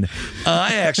again.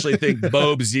 I actually think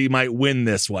Bobesy might win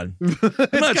this one.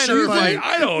 I'm not sure if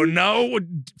I don't know.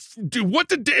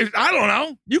 I don't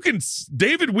know.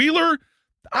 David Wheeler,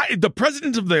 the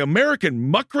president of the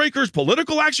American Muckrakers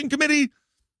Political Action Committee.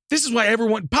 This is why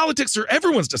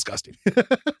everyone's disgusting.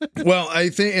 Well, I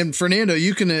think, and Fernando,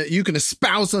 you can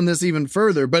espouse on this even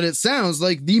further, but it sounds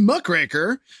like the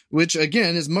muckraker, which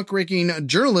again is muckraking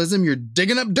journalism. You're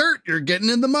digging up dirt. You're getting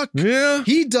in the muck. Yeah.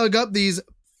 He dug up these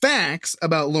facts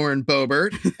about Lauren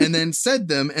Boebert and then said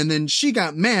them, and then she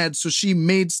got mad, so she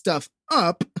made stuff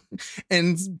up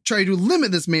and tried to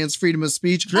limit this man's freedom of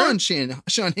speech on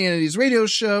Sean Hannity's radio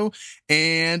show.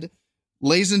 And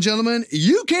ladies and gentlemen,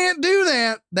 you can't do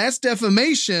that. That's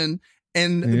defamation.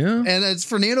 And as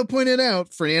Fernando pointed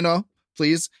out, Fernando,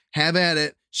 please have at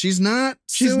it. She's not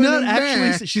suing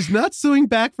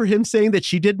back for him saying that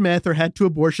she did meth or had 2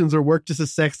 abortions or worked as a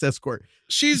sex escort.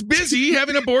 She's busy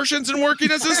having abortions and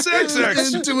working as a sex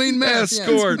and doing meth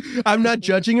escort. Yes. I'm not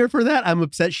judging her for that. I'm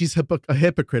upset she's a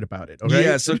hypocrite about it. Okay?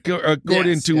 Yes,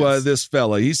 according to this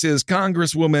fella, he says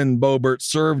Congresswoman Boebert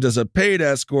served as a paid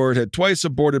escort, had twice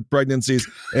aborted pregnancies,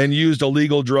 and used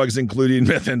illegal drugs, including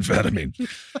methamphetamine.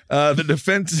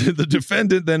 The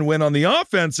defendant then went on the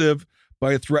offensive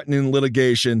by threatening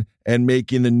litigation and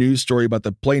making the news story about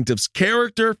the plaintiff's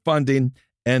character, funding,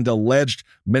 and alleged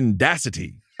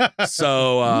mendacity.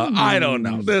 So I don't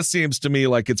know. This seems to me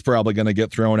like it's probably going to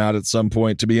get thrown out at some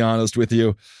point, to be honest with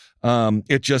you.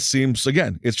 It just seems,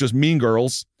 again, it's just Mean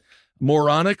Girls.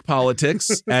 Moronic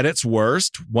politics at its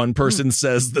worst. One person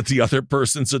says that the other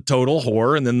person's a total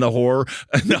whore, and then the whore,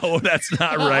 no, that's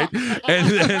not right.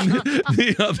 And then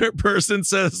the other person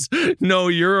says, no,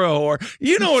 you're a whore.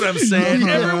 You know what I'm saying?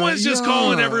 Everyone's just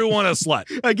calling everyone a slut.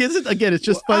 I guess it's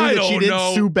just funny that she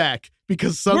didn't sue back.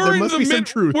 Because there must be some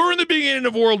truth. We're in the beginning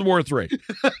of World War III.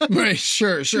 Right,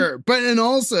 sure. But, and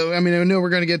also, I mean, I know we're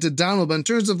going to get to Donald, but in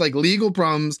terms of like legal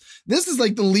problems, this is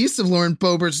like the least of Lauren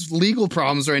Boebert's legal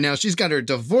problems right now. She's got her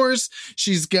divorce.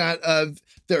 She's got her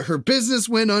business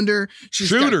went under. She's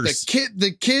Shooters. got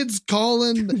the kids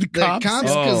calling the cops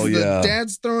because the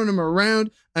dad's throwing them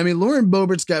around. I mean, Lauren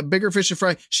Boebert's got bigger fish to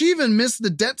fry. She even missed the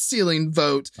debt ceiling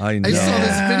vote. I know. I saw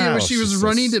this video where she was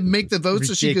running to make the vote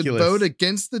so she could vote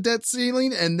against the debt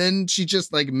ceiling, and then she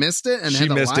just like missed it and had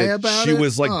to lie about it. She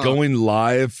was like going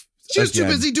live. She was too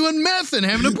busy doing meth and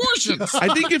having abortions.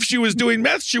 I think if she was doing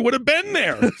meth, she would have been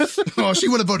there. Oh, she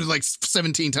would have voted like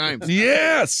 17 times.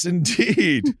 Yes,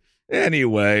 indeed.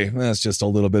 Anyway, that's just a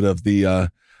little bit of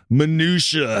the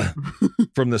minutia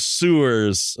from the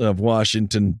sewers of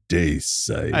Washington,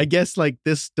 D.C. I guess like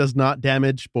this does not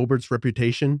damage Boebert's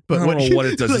reputation, but I don't know what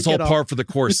it does. It's all par for the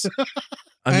course.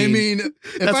 I mean,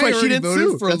 that's why she didn't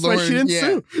sue. That's why she didn't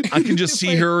sue. I can just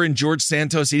see her and George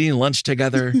Santos eating lunch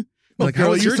together. Like, girl,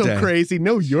 how was you're your so day? Crazy.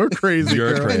 No, you're crazy.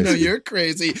 You're girl. crazy. No, you're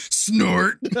crazy.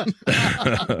 Snort.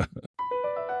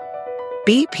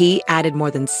 BP added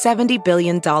more than $70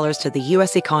 billion to the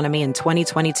U.S. economy in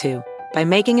 2022 by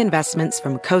making investments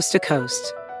from coast to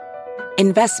coast.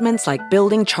 Investments like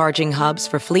building charging hubs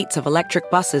for fleets of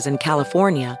electric buses in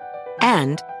California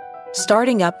and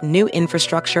starting up new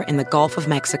infrastructure in the Gulf of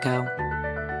Mexico.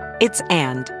 It's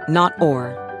and, not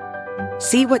or.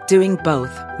 See what doing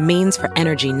both means for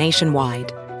energy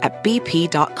nationwide at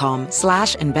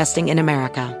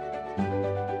bp.com/investing-in-America.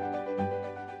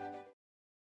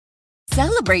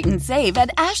 Celebrate and save at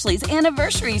Ashley's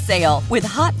Anniversary Sale. With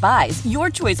Hot Buys, your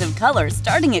choice of colors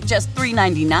starting at just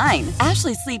 $3.99.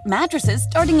 Ashley Sleep mattresses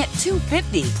starting at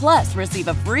 $2.50. Plus, receive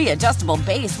a free adjustable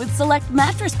base with select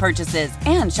mattress purchases.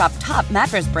 And shop top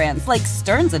mattress brands like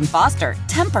Stearns & Foster,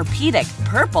 Tempur-Pedic,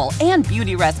 Purple, and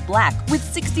Beautyrest Black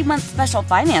with 60-month special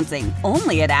financing.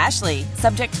 Only at Ashley.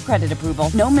 Subject to credit approval.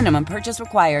 No minimum purchase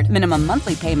required. Minimum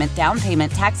monthly payment, down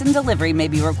payment, tax, and delivery may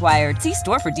be required. See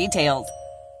store for details.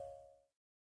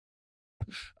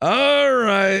 All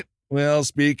right. Well,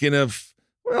 speaking of,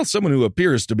 someone who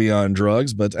appears to be on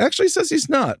drugs, but actually says he's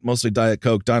not, mostly Diet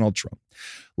Coke, Donald Trump.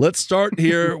 Let's start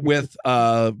here with,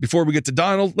 before we get to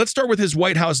Donald, let's start with his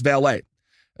White House valet.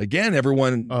 Again,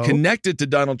 everyone connected to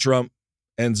Donald Trump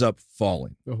ends up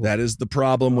falling. That is the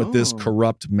problem with this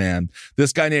corrupt man.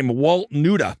 This guy named Walt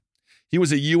Nuda. He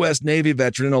was a U.S. Navy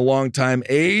veteran, a longtime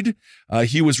aide.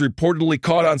 He was reportedly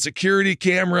caught on security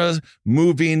cameras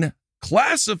moving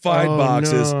classified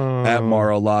boxes at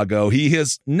Mar-a-Lago. He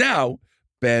has now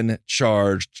been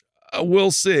charged.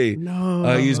 We'll see.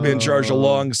 He's been charged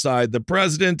alongside the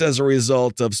president as a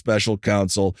result of special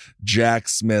counsel Jack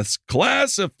Smith's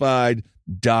classified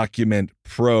document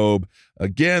probe.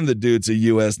 Again, the dude's a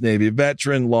U.S. Navy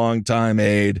veteran, longtime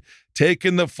aide,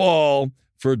 taking the fall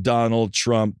for Donald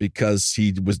Trump because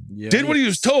he did what he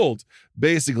was told.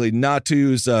 Basically, not to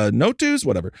use,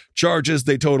 whatever. Charges,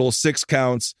 they total 6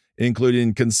 counts,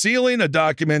 including concealing a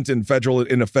document in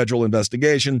a federal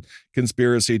investigation,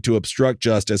 conspiracy to obstruct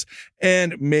justice,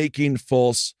 and making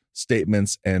false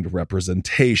statements and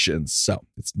representations. So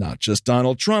it's not just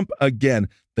Donald Trump. Again,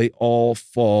 they all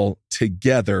fall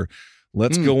together.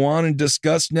 Let's go on and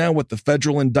discuss now what the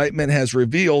federal indictment has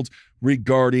revealed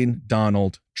regarding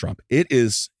Donald Trump. It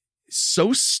is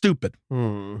so stupid.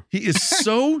 He is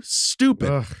so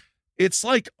stupid. It's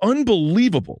like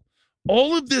unbelievable.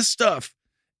 All of this stuff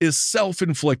is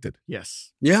self-inflicted.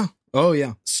 Yes. Yeah. Oh,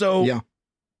 yeah. So,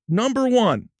 number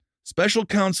one, special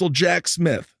counsel Jack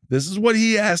Smith. This is what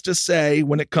he has to say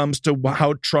when it comes to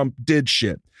how Trump did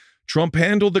shit. Trump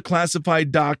handled the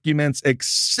classified documents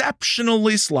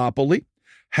exceptionally sloppily,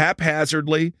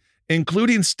 haphazardly,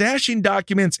 including stashing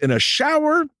documents in a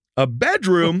shower, a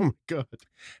bedroom,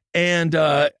 and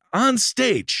on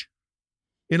stage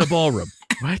in a ballroom.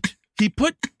 What? He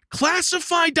put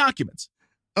classified documents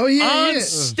on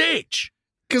stage.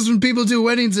 Because when people do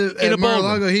weddings at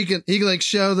Mar-a-Lago, he can like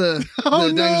show the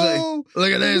like,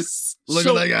 look at this. Look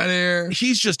at that guy there.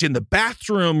 He's just in the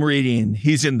bathroom reading.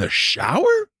 He's in the shower?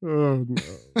 Oh, no.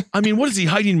 I mean, what is he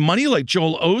hiding money like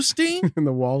Joel Osteen? In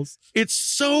the walls. It's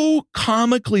so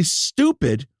comically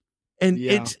stupid. And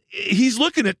he's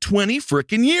looking at 20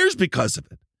 freaking years because of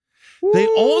it. Woo! They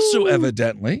also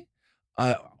evidently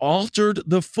altered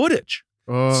the footage.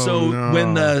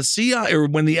 When the CIA or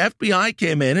when the FBI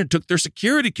came in and took their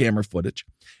security camera footage,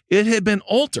 it had been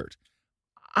altered.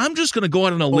 I'm just going to go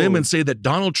out on a limb and say that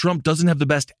Donald Trump doesn't have the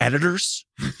best editors.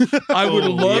 I would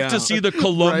love to see the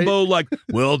Columbo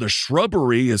the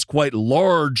shrubbery is quite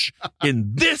large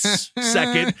in this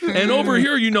second. And over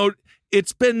here,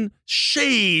 it's been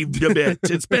shaved a bit.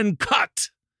 It's been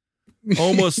cut.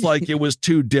 Almost like it was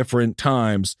 2 different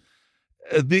times.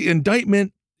 The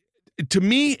indictment, to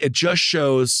me, it just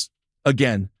shows,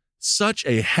 again, such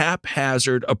a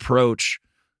haphazard approach.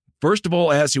 First of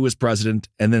all, as he was president,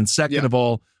 and then second of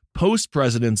all,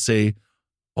 post-presidency,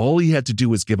 all he had to do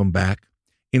was give him back.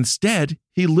 Instead,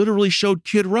 he literally showed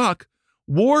Kid Rock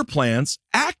war plans,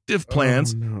 active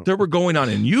plans that were going on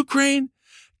in Ukraine.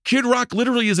 Kid Rock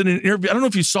literally is in an interview. I don't know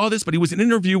if you saw this, but he was in an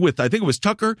interview with, I think it was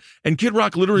Tucker, and Kid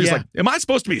Rock literally is like, am I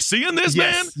supposed to be seeing this,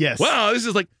 man? Yes. Wow, this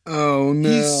is like, oh, no.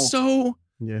 He's so...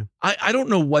 Yeah. I don't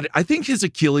know what, I think his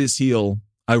Achilles heel,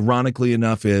 ironically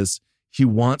enough, is he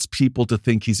wants people to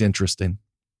think he's interesting.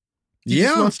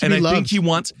 And I think he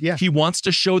wants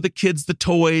to show the kids the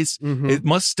toys. It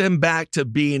must stem back to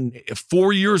being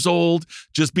 4 years old,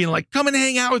 just being like, come and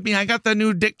hang out with me. I got the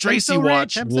new Dick Tracy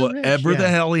watch, whatever the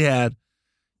hell he had.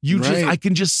 I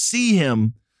can just see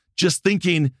him just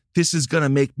thinking, this is going to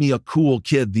make me a cool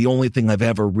kid. The only thing I've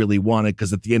ever really wanted,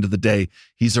 because at the end of the day,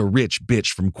 he's a rich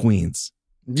bitch from Queens.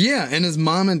 Yeah, and his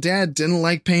mom and dad didn't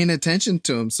like paying attention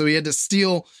to him, so he had to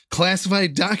steal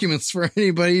classified documents for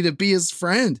anybody to be his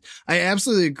friend. I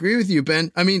absolutely agree with you,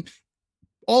 Ben. I mean,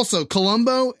 Also,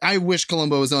 Columbo, I wish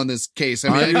Columbo was on this case. I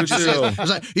mean, I was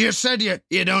like, you said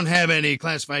you don't have any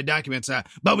classified documents,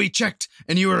 but we checked,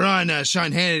 and you were on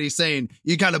Sean Hannity saying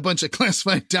you got a bunch of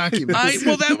classified documents.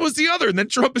 Well, that was the other. And then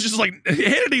Trump was just like,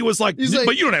 Hannity was like,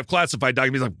 but you don't have classified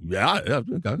documents. He's like, yeah.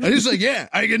 And he's like, yeah,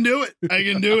 I can do it. I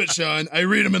can do it, Sean. I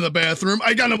read them in the bathroom.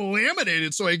 I got them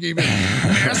laminated so I can even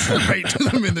masturbate to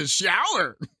them in the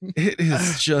shower. It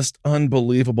is just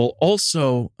unbelievable.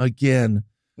 Also, again,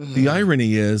 the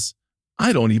irony is,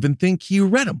 I don't even think he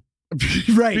read them.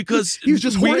 Right. Because he was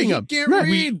just hoarding them. He can't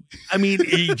read. I mean,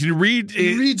 he can read.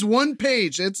 He reads one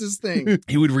page. That's his thing.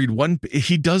 He would read one.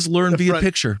 He does learn via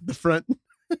picture. The front.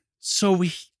 So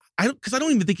I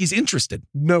don't even think he's interested.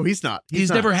 No, he's not.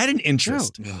 He's never had an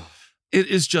interest. No. It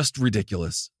is just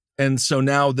ridiculous. And so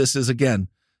now this is, again,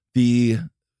 the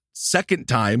second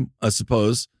time, I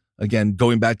suppose, again,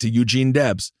 going back to Eugene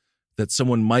Debs, that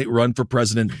someone might run for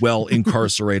president while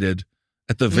incarcerated.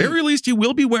 At the very least, he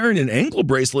will be wearing an ankle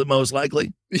bracelet, most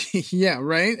likely. Yeah,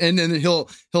 right. And then he'll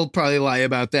probably lie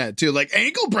about that too. Like,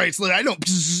 ankle bracelet, I don't.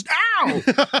 Ow!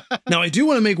 Now, I do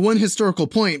want to make one historical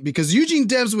point, because Eugene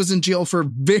Debs was in jail for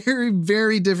very,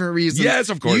 very different reasons. Yes,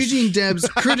 of course. Eugene Debs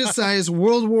criticized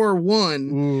World War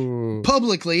I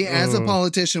publicly as a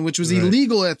politician, which was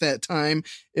illegal at that time.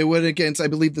 It went against, I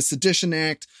believe, the Sedition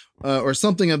Act or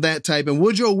something of that type. And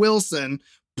Woodrow Wilson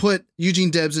put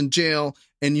Eugene Debs in jail.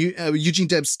 And Eugene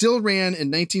Debs still ran in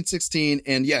 1916.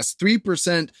 And yes,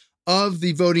 3% of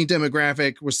the voting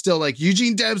demographic was still like,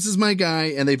 Eugene Debs is my guy.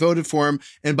 And they voted for him.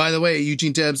 And by the way,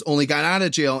 Eugene Debs only got out of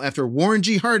jail after Warren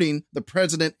G. Harding, the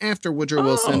president after Woodrow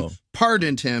Wilson,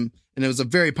 pardoned him. And it was a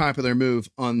very popular move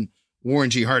on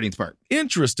Warren G. Harding's part.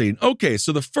 Interesting. Okay,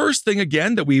 so the first thing,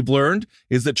 again, that we've learned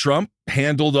is that Trump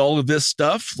handled all of this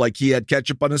stuff like he had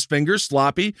ketchup on his fingers,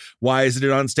 sloppy. Why isn't it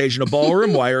on stage in a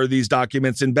ballroom? Why are these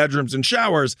documents in bedrooms and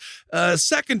showers?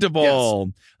 Second of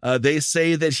all, they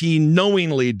say that he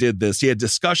knowingly did this. He had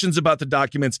discussions about the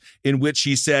documents in which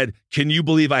he said, can you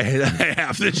believe I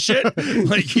have this shit?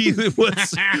 Like, he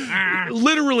was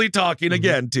literally talking,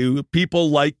 again, to people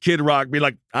like Kid Rock, be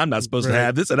like, I'm not supposed to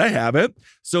have this, and I have it.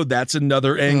 So that's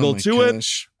another angle to it.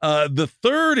 The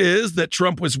third is that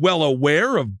Trump was well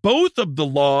aware of both of the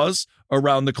laws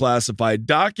around the classified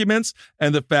documents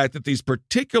and the fact that these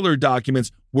particular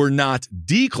documents were not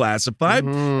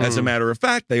declassified. As a matter of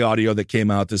fact, the audio that came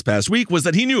out this past week was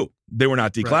that he knew they were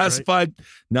not declassified,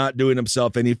 not doing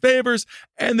himself any favors.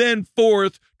 And then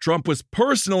fourth, Trump was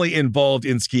personally involved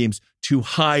in schemes to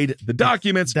hide the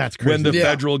documents when the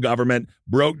federal government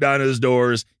broke down his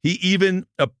doors. He even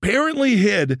apparently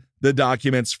hid the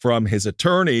documents from his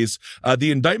attorneys. The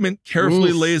indictment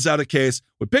carefully lays out a case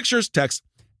with pictures, text,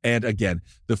 and again,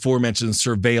 the aforementioned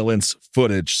surveillance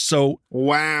footage. So,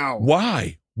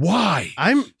 why?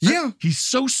 He's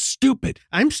so stupid.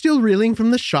 I'm still reeling from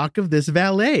the shock of this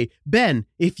valet. Ben,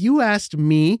 if you asked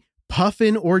me,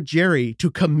 Puffin, or Jerry to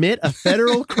commit a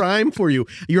federal crime for you,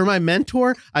 you're my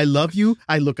mentor. I love you.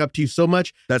 I look up to you so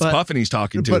much. That's Puffin he's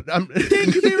talking to.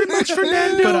 Thank you very much,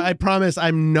 Fernando. But I promise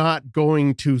I'm not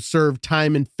going to serve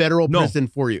time in federal prison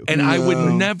for you. And I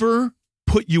would never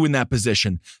put you in that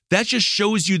position. That just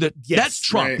shows you that that's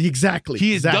Trump. Right. Exactly.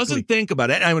 He doesn't think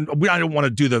about it. I don't want to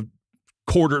do the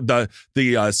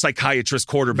psychiatrist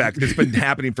quarterback that's been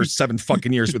happening for 7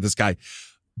 fucking years with this guy.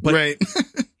 But,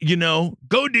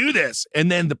 go do this.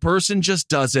 And then the person just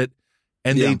does it.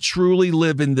 And they truly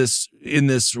live in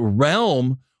this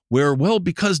realm where, well,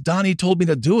 because Donnie told me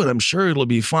to do it, I'm sure it'll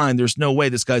be fine. There's no way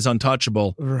this guy's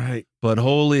untouchable. Right. But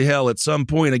holy hell, at some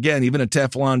point, again, even a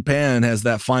Teflon pan has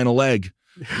that final egg.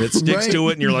 It sticks to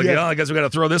it, and you're like, I guess we got to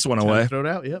throw this one away. Throw it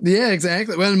out, Yeah,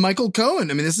 exactly. Well, Michael Cohen,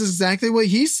 I mean, this is exactly what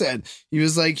he said. He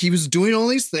was like, he was doing all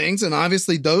these things, and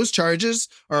obviously those charges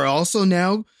are also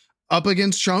now up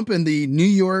against Trump in the New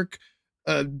York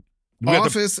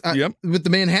office with the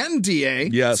Manhattan DA.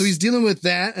 Yes. So he's dealing with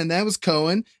that, and that was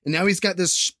Cohen. And now he's got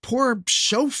this poor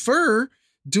chauffeur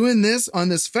doing this on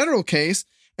this federal case.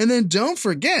 And then don't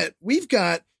forget, we've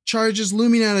got charges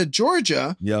looming out of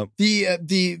Georgia. Yep.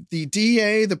 The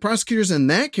DA, the prosecutors in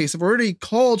that case have already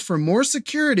called for more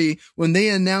security when they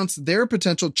announce their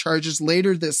potential charges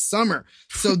later this summer.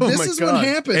 So this is what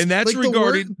happens. And that's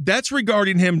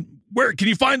regarding him. Where can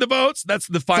you find the votes? That's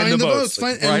the find the votes.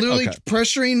 And literally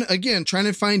pressuring, again, trying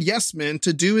to find yes men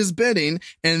to do his bidding.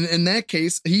 And in that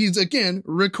case, he's again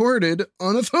recorded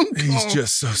on a phone call. He's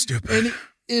just so stupid.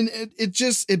 And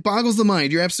it boggles the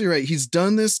mind. You're absolutely right. He's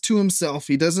done this to himself.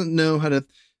 He doesn't know how to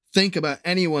think about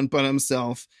anyone but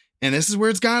himself. And this is where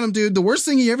it's got him, dude. The worst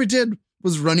thing he ever did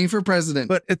was running for president.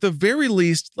 But at the very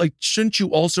least, like, shouldn't you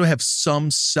also have some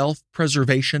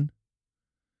self-preservation?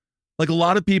 Like a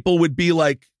lot of people would be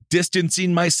like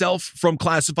distancing myself from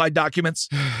classified documents.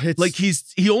 Like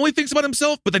he only thinks about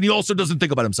himself, but then he also doesn't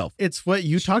think about himself. It's what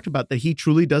you talked about, that he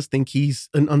truly does think he's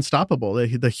unstoppable.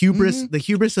 The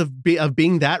hubris of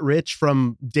being that rich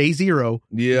from day zero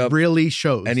really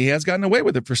shows. And he has gotten away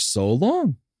with it for so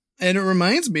long. And it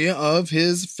reminds me of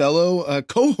his fellow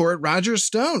cohort, Roger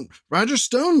Stone. Roger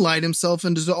Stone lied himself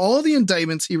into all the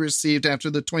indictments he received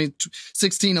after the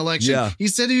 2016 election. Yeah. He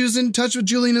said he was in touch with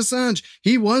Julian Assange.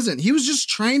 He wasn't. He was just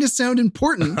trying to sound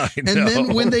important. And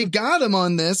then when they got him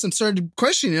on this and started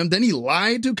questioning him, then he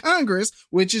lied to Congress,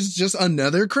 which is just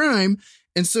another crime.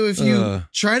 And so if you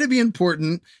try to be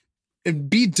important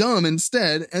and be dumb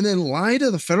instead, and then lie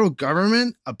to the federal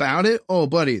government about it, oh,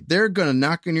 buddy, they're going to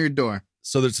knock on your door.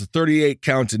 So there's a 38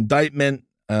 count indictment.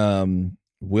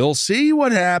 We'll see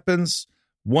what happens.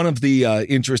 One of the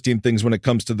interesting things when it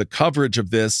comes to the coverage of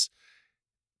this,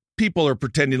 people are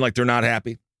pretending like they're not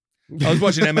happy. I was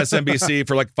watching MSNBC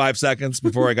for like 5 seconds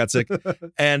before I got sick.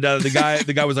 And the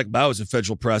guy was like, I was a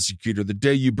federal prosecutor. The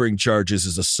day you bring charges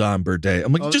is a somber day.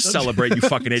 I'm like, just celebrate, you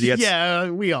fucking idiots. Yeah,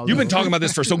 we all know. You've been talking about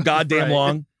this for so goddamn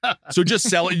long. So just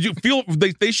you feel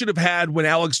they should have had when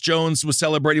Alex Jones was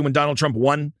celebrating when Donald Trump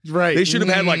won. Right. They should have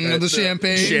had like the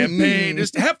champagne. Champagne.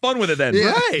 Just have fun with it then.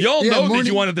 Yeah. Right. Y'all know that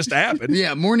you wanted this to happen.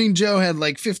 Yeah. Morning Joe had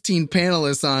like 15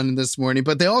 panelists on this morning,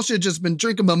 but they all should have just been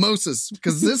drinking mimosas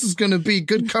because this is going to be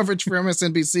good coverage for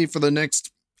MSNBC for the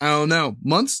next, I don't know,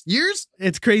 months, years.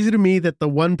 It's crazy to me that the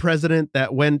one president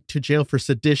that went to jail for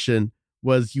sedition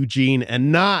was Eugene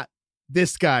and not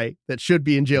this guy that should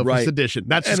be in jail for sedition.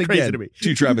 That's just crazy to me.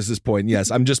 To Travis's point, yes,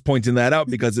 I'm just pointing that out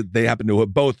because they happen to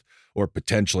have both, or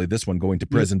potentially this one going to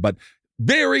prison, but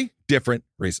very different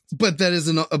reasons. But that is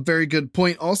a very good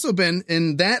point also, Ben,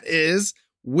 and that is,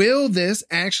 will this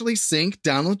actually sink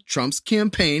Donald Trump's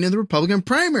campaign in the Republican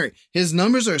primary? His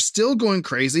numbers are still going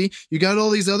crazy. You got all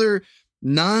these other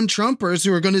non-Trumpers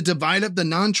who are going to divide up the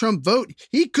non-Trump vote.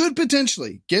 He could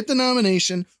potentially get the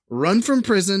nomination, run from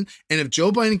prison, and if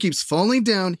Joe Biden keeps falling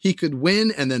down, he could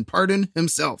win and then pardon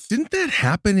himself. Didn't that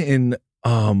happen in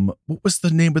what was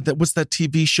the name of that? What's that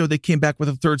TV show they came back with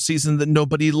a third season that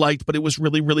nobody liked, but it was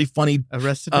really, really funny?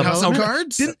 Arrested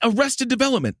Development? Arrested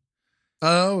Development.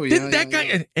 Oh, yeah. Didn't that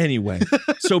guy anyway?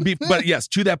 But yes,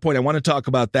 to that point, I want to talk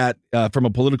about that from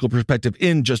a political perspective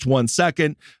in just 1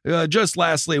 second. Just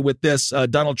lastly, with this,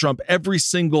 Donald Trump, every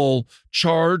single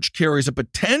charge carries a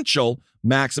potential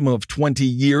maximum of 20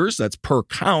 years. That's per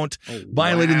count.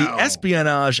 Violating the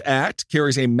Espionage Act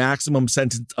carries a maximum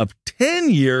sentence of 10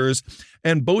 years.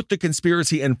 And both the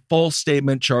conspiracy and false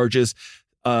statement charges,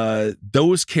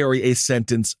 those carry a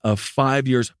sentence of 5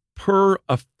 years per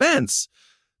offense.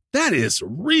 That is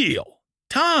real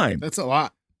time. That's a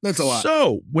lot.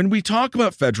 So when we talk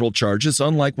about federal charges,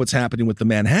 unlike what's happening with the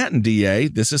Manhattan DA,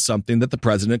 this is something that the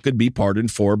president could be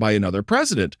pardoned for by another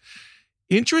president.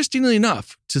 Interestingly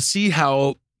enough, to see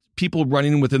how people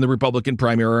running within the Republican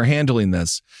primary are handling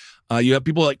this. You have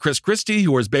people like Chris Christie,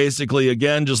 who is basically,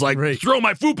 again, just like, throw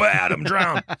my fupa at him,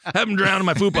 drown. Have him drown in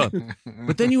my fupa.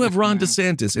 But then you have Ron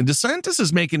DeSantis. And DeSantis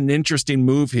is making an interesting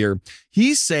move here.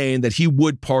 He's saying that he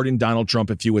would pardon Donald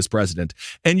Trump if he was president.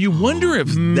 And you wonder if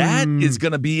that is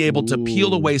going to be able to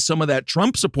peel away some of that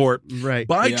Trump support by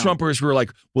Trumpers who are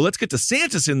like, well, let's get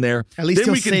DeSantis in there. At least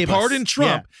then we can pardon us.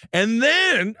 Trump. Yeah. And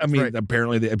then, I mean,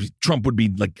 apparently Trump would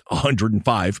be like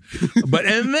 105.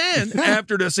 And then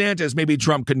after DeSantis, maybe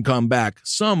Trump can come back.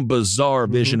 Some bizarre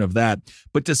vision of that.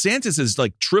 But DeSantis is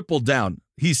like tripled down.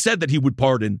 He said that he would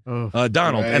pardon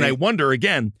Donald. And I wonder,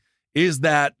 again, is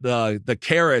that the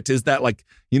carrot? Is that like,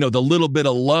 the little bit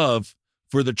of love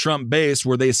for the Trump base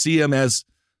where they see him as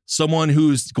someone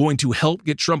who's going to help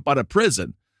get Trump out of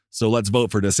prison? So let's vote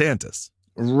for DeSantis.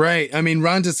 Right. I mean,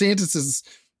 Ron DeSantis's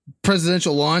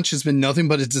presidential launch has been nothing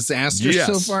but a disaster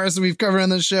so far as we've covered on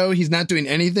the show. He's not doing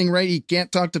anything right. He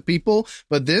can't talk to people.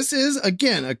 But this is,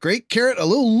 again, a great carrot, a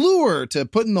little lure to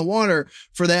put in the water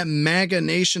for that MAGA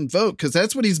nation vote, because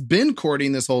that's what he's been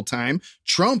courting this whole time.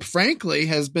 Trump, frankly,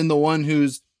 has been the one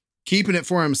who's keeping it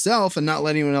for himself and not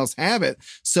letting anyone else have it.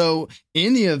 So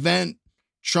in the event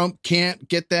Trump can't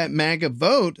get that MAGA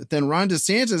vote, then Ron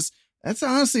DeSantis, that's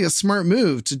honestly a smart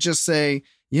move to just say,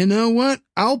 you know what?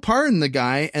 I'll pardon the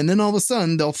guy. And then all of a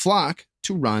sudden they'll flock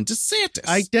to Ron DeSantis.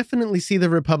 I definitely see the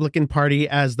Republican Party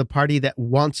as the party that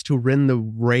wants to win the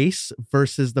race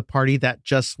versus the party that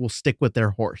just will stick with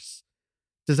their horse.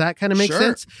 Does that kind of make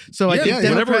sense? So I think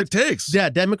whatever it takes. Yeah,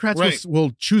 Democrats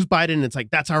will choose Biden. It's like,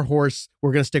 that's our horse.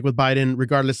 We're going to stick with Biden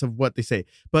regardless of what they say.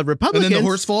 But Republicans... And then the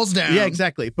horse falls down. Yeah,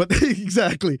 exactly. But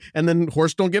exactly. And then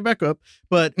horse don't get back up.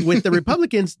 But with the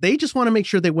Republicans, they just want to make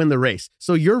sure they win the race.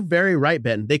 So you're very right,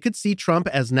 Ben. They could see Trump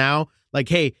as now like,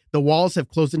 hey, the walls have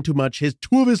closed in too much.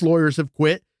 Two of his lawyers have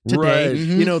quit today. Right.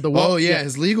 You know, the wall. Oh, yeah.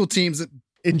 His legal team's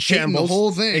in shambles. The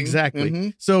whole thing.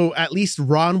 Exactly. So at least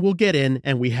Ron will get in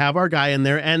and we have our guy in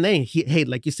there. And hey,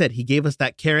 like you said, he gave us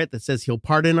that carrot that says he'll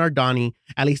pardon our Donnie.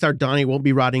 At least our Donnie won't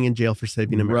be rotting in jail for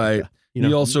saving America. Right. You know?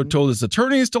 He also told his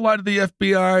attorneys to lie to the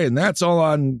FBI, and it's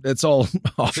all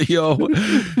audio.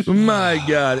 My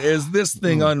God, as this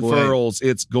thing unfurls,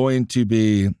 it's going to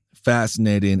be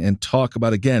fascinating. And talk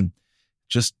about, again,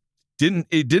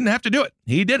 he didn't have to do it.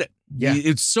 He did it. Yeah.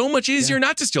 It's so much easier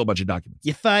not to steal a bunch of documents.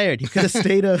 You're fired. You could have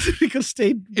stayed.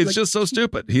 It's just so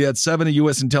stupid. He had 7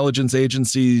 U.S. intelligence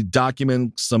agency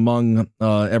documents among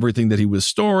everything that he was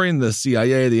storing, the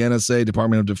CIA, the NSA,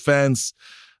 Department of Defense.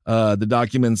 The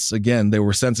documents, again, they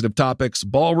were sensitive topics: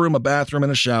 ballroom, a bathroom,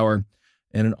 and a shower,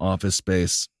 and an office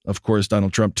space. Of course,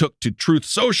 Donald Trump took to Truth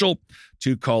Social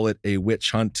to call it a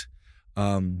witch hunt.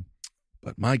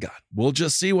 But my God, we'll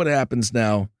just see what happens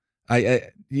now. I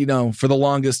for the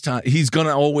longest time, he's going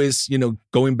to always,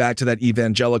 going back to that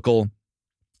evangelical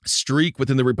streak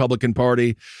within the Republican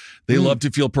Party. They love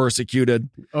to feel persecuted.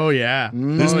 Oh, yeah.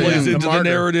 This plays into the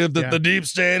narrative that the deep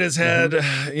state has had,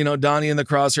 Donnie in the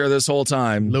crosshair this whole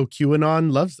time. Low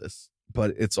QAnon loves this.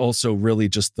 But it's also really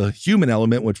just the human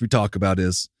element, which we talk about,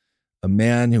 is a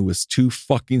man who was too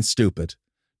fucking stupid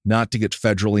not to get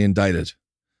federally indicted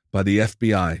by the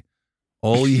FBI.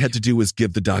 All he had to do was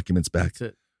give the documents back. That's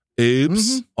it.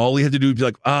 Oops. All he had to do was be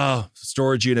like,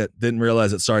 storage unit. Didn't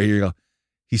realize it. Sorry, here you go.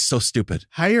 He's so stupid.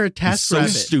 Hire a task rabbit.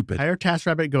 So stupid. Hire a task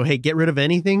rabbit. Go, hey, get rid of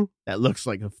anything that looks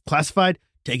like a classified.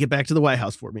 Take it back to the White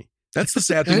House for me. That's the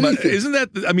sad thing about it. Isn't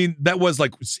that, that was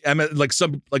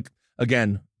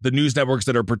again, the news networks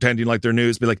that are pretending like they're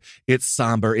news, be like, it's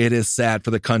somber. It is sad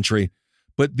for the country.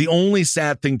 But the only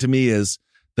sad thing to me is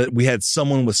that we had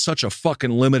someone with such a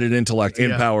fucking limited intellect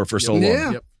in power for so long.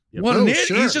 Yeah. What an idiot.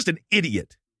 He's just an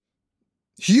idiot.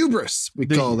 Hubris, we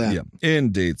call that. Yeah,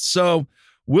 indeed. So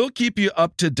we'll keep you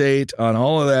up to date on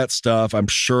all of that stuff. I'm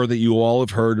sure that you all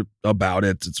have heard about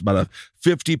it. It's about a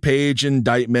 50-page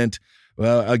indictment.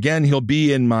 Again, he'll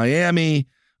be in Miami.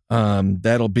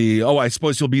 That'll be, I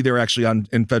suppose he'll be there actually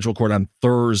in federal court on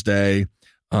Thursday.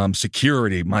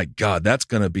 Security, my God, that's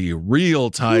going to be real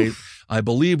tight. Oof. I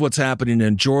believe what's happening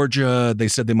in Georgia, they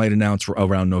said they might announce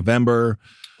around November.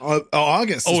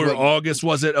 August. August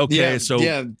was it? Okay,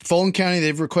 Fulton County,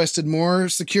 they've requested more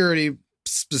security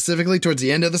specifically towards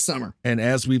the end of the summer. And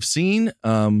as we've seen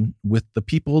with the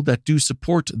people that do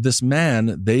support this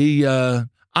man, they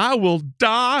I will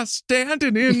die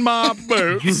standing in my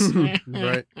boots.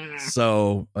 Right.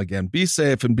 So again, be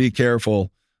safe and be careful,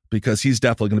 because he's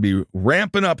definitely going to be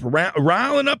ramping up,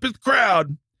 riling up his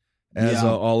crowd as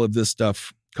all of this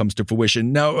stuff comes to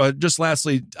fruition. Now, just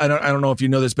lastly, I don't know if you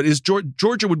know this, but is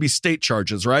Georgia would be state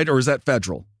charges, right? Or is that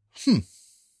federal?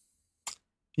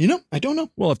 I don't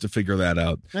know. We'll have to figure that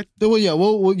out. Well, yeah.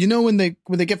 Well, when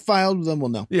they get filed, then we'll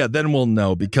know. Yeah, then we'll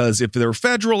know, because if they're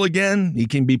federal again, he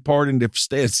can be pardoned. If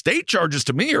state charges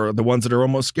to me are the ones that are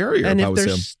almost scarier. And if they're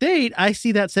state, I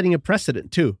see that setting a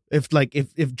precedent too.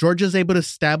 If Georgia's able to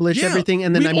establish everything,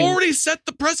 and then we already set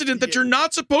the precedent that you're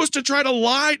not supposed to try to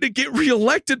lie to get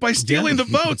reelected by stealing the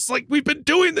votes. Like, we've been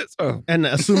doing this. And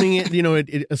assuming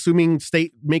assuming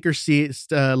lawmakers see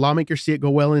it go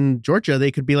well in Georgia,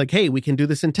 they could be like, hey, we can do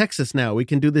this in Texas now. We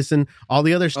can do this in all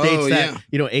the other states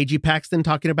A.G. Paxton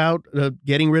talking about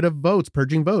getting rid of votes,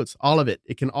 purging votes, all of it.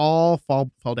 It can all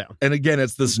fall down. And again,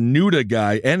 it's this Nuta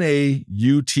guy,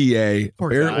 Nauta.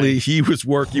 Apparently, he was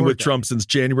working with Trump since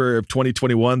January of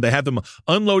 2021. They had them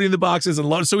unloading the boxes and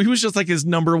loading. So he was just like his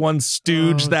number one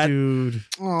stooge,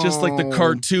 just like the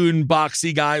cartoon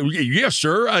boxy guy. Yeah,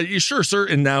 sure. Sure, sir.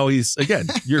 And now he's, again,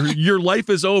 your life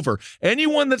is over.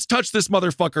 Anyone that's touched this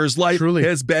motherfucker's life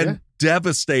has been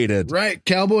devastated. Right.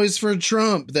 Cowboys for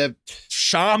Trump. That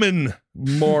shaman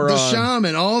moron. The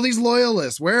shaman. All these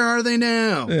loyalists. Where are they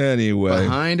now? Anyway.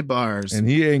 Behind bars. And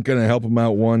he ain't going to help them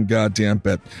out one goddamn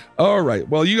bit. All right.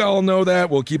 Well, you all know that.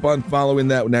 We'll keep on following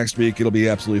that next week. It'll be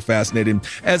absolutely fascinating.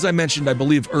 As I mentioned, I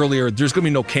believe earlier, there's going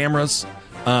to be no cameras.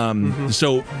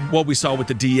 So what we saw with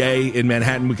the DA in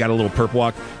Manhattan, we got a little perp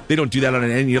walk. They don't do that on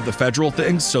any of the federal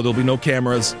things. So there'll be no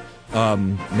cameras.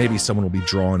 Maybe someone will be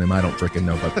drawing him. I don't freaking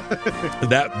know, but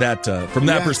from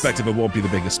that perspective, it won't be the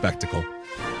biggest spectacle.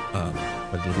 But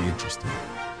it'll be interesting.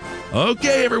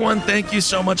 Okay, everyone, thank you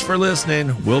so much for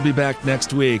listening. We'll be back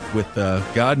next week with,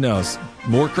 God knows,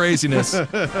 more craziness.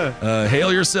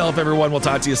 Hail yourself, everyone. We'll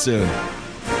talk to you soon.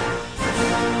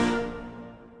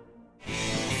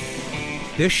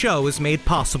 This show is made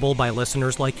possible by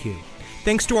listeners like you.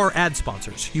 Thanks to our ad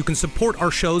sponsors, you can support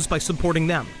our shows by supporting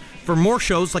them. For more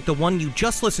shows like the one you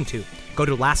just listened to, go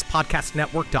to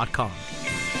lastpodcastnetwork.com.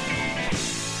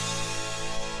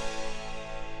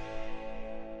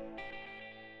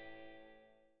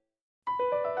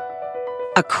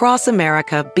 Across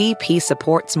America, BP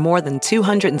supports more than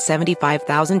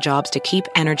 275,000 jobs to keep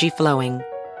energy flowing.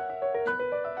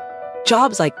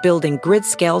 Jobs like building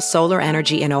grid-scale solar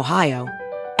energy in Ohio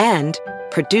and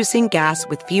producing gas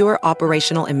with fewer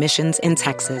operational emissions in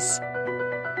Texas.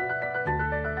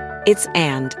 It's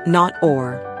and, not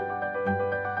or.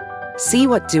 See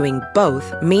what doing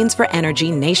both means for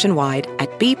energy nationwide at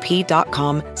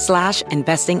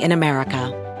bp.com/investing in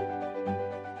America.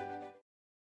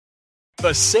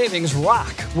 The savings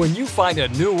rock when you find a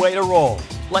new way to roll,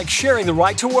 like sharing the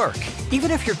ride to work.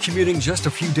 Even if you're commuting just a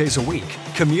few days a week,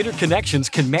 Commuter Connections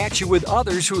can match you with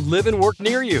others who live and work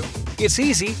near you. It's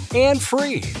easy and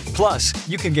free. Plus,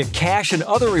 you can get cash and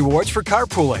other rewards for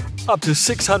carpooling, up to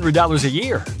 $600 a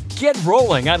year. Get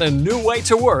rolling on a new way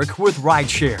to work with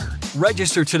rideshare.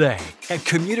 Register today at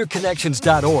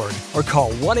commuterconnections.org or call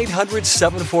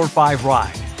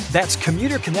 1-800-745-RIDE. That's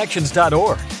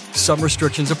commuterconnections.org. Some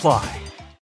restrictions apply.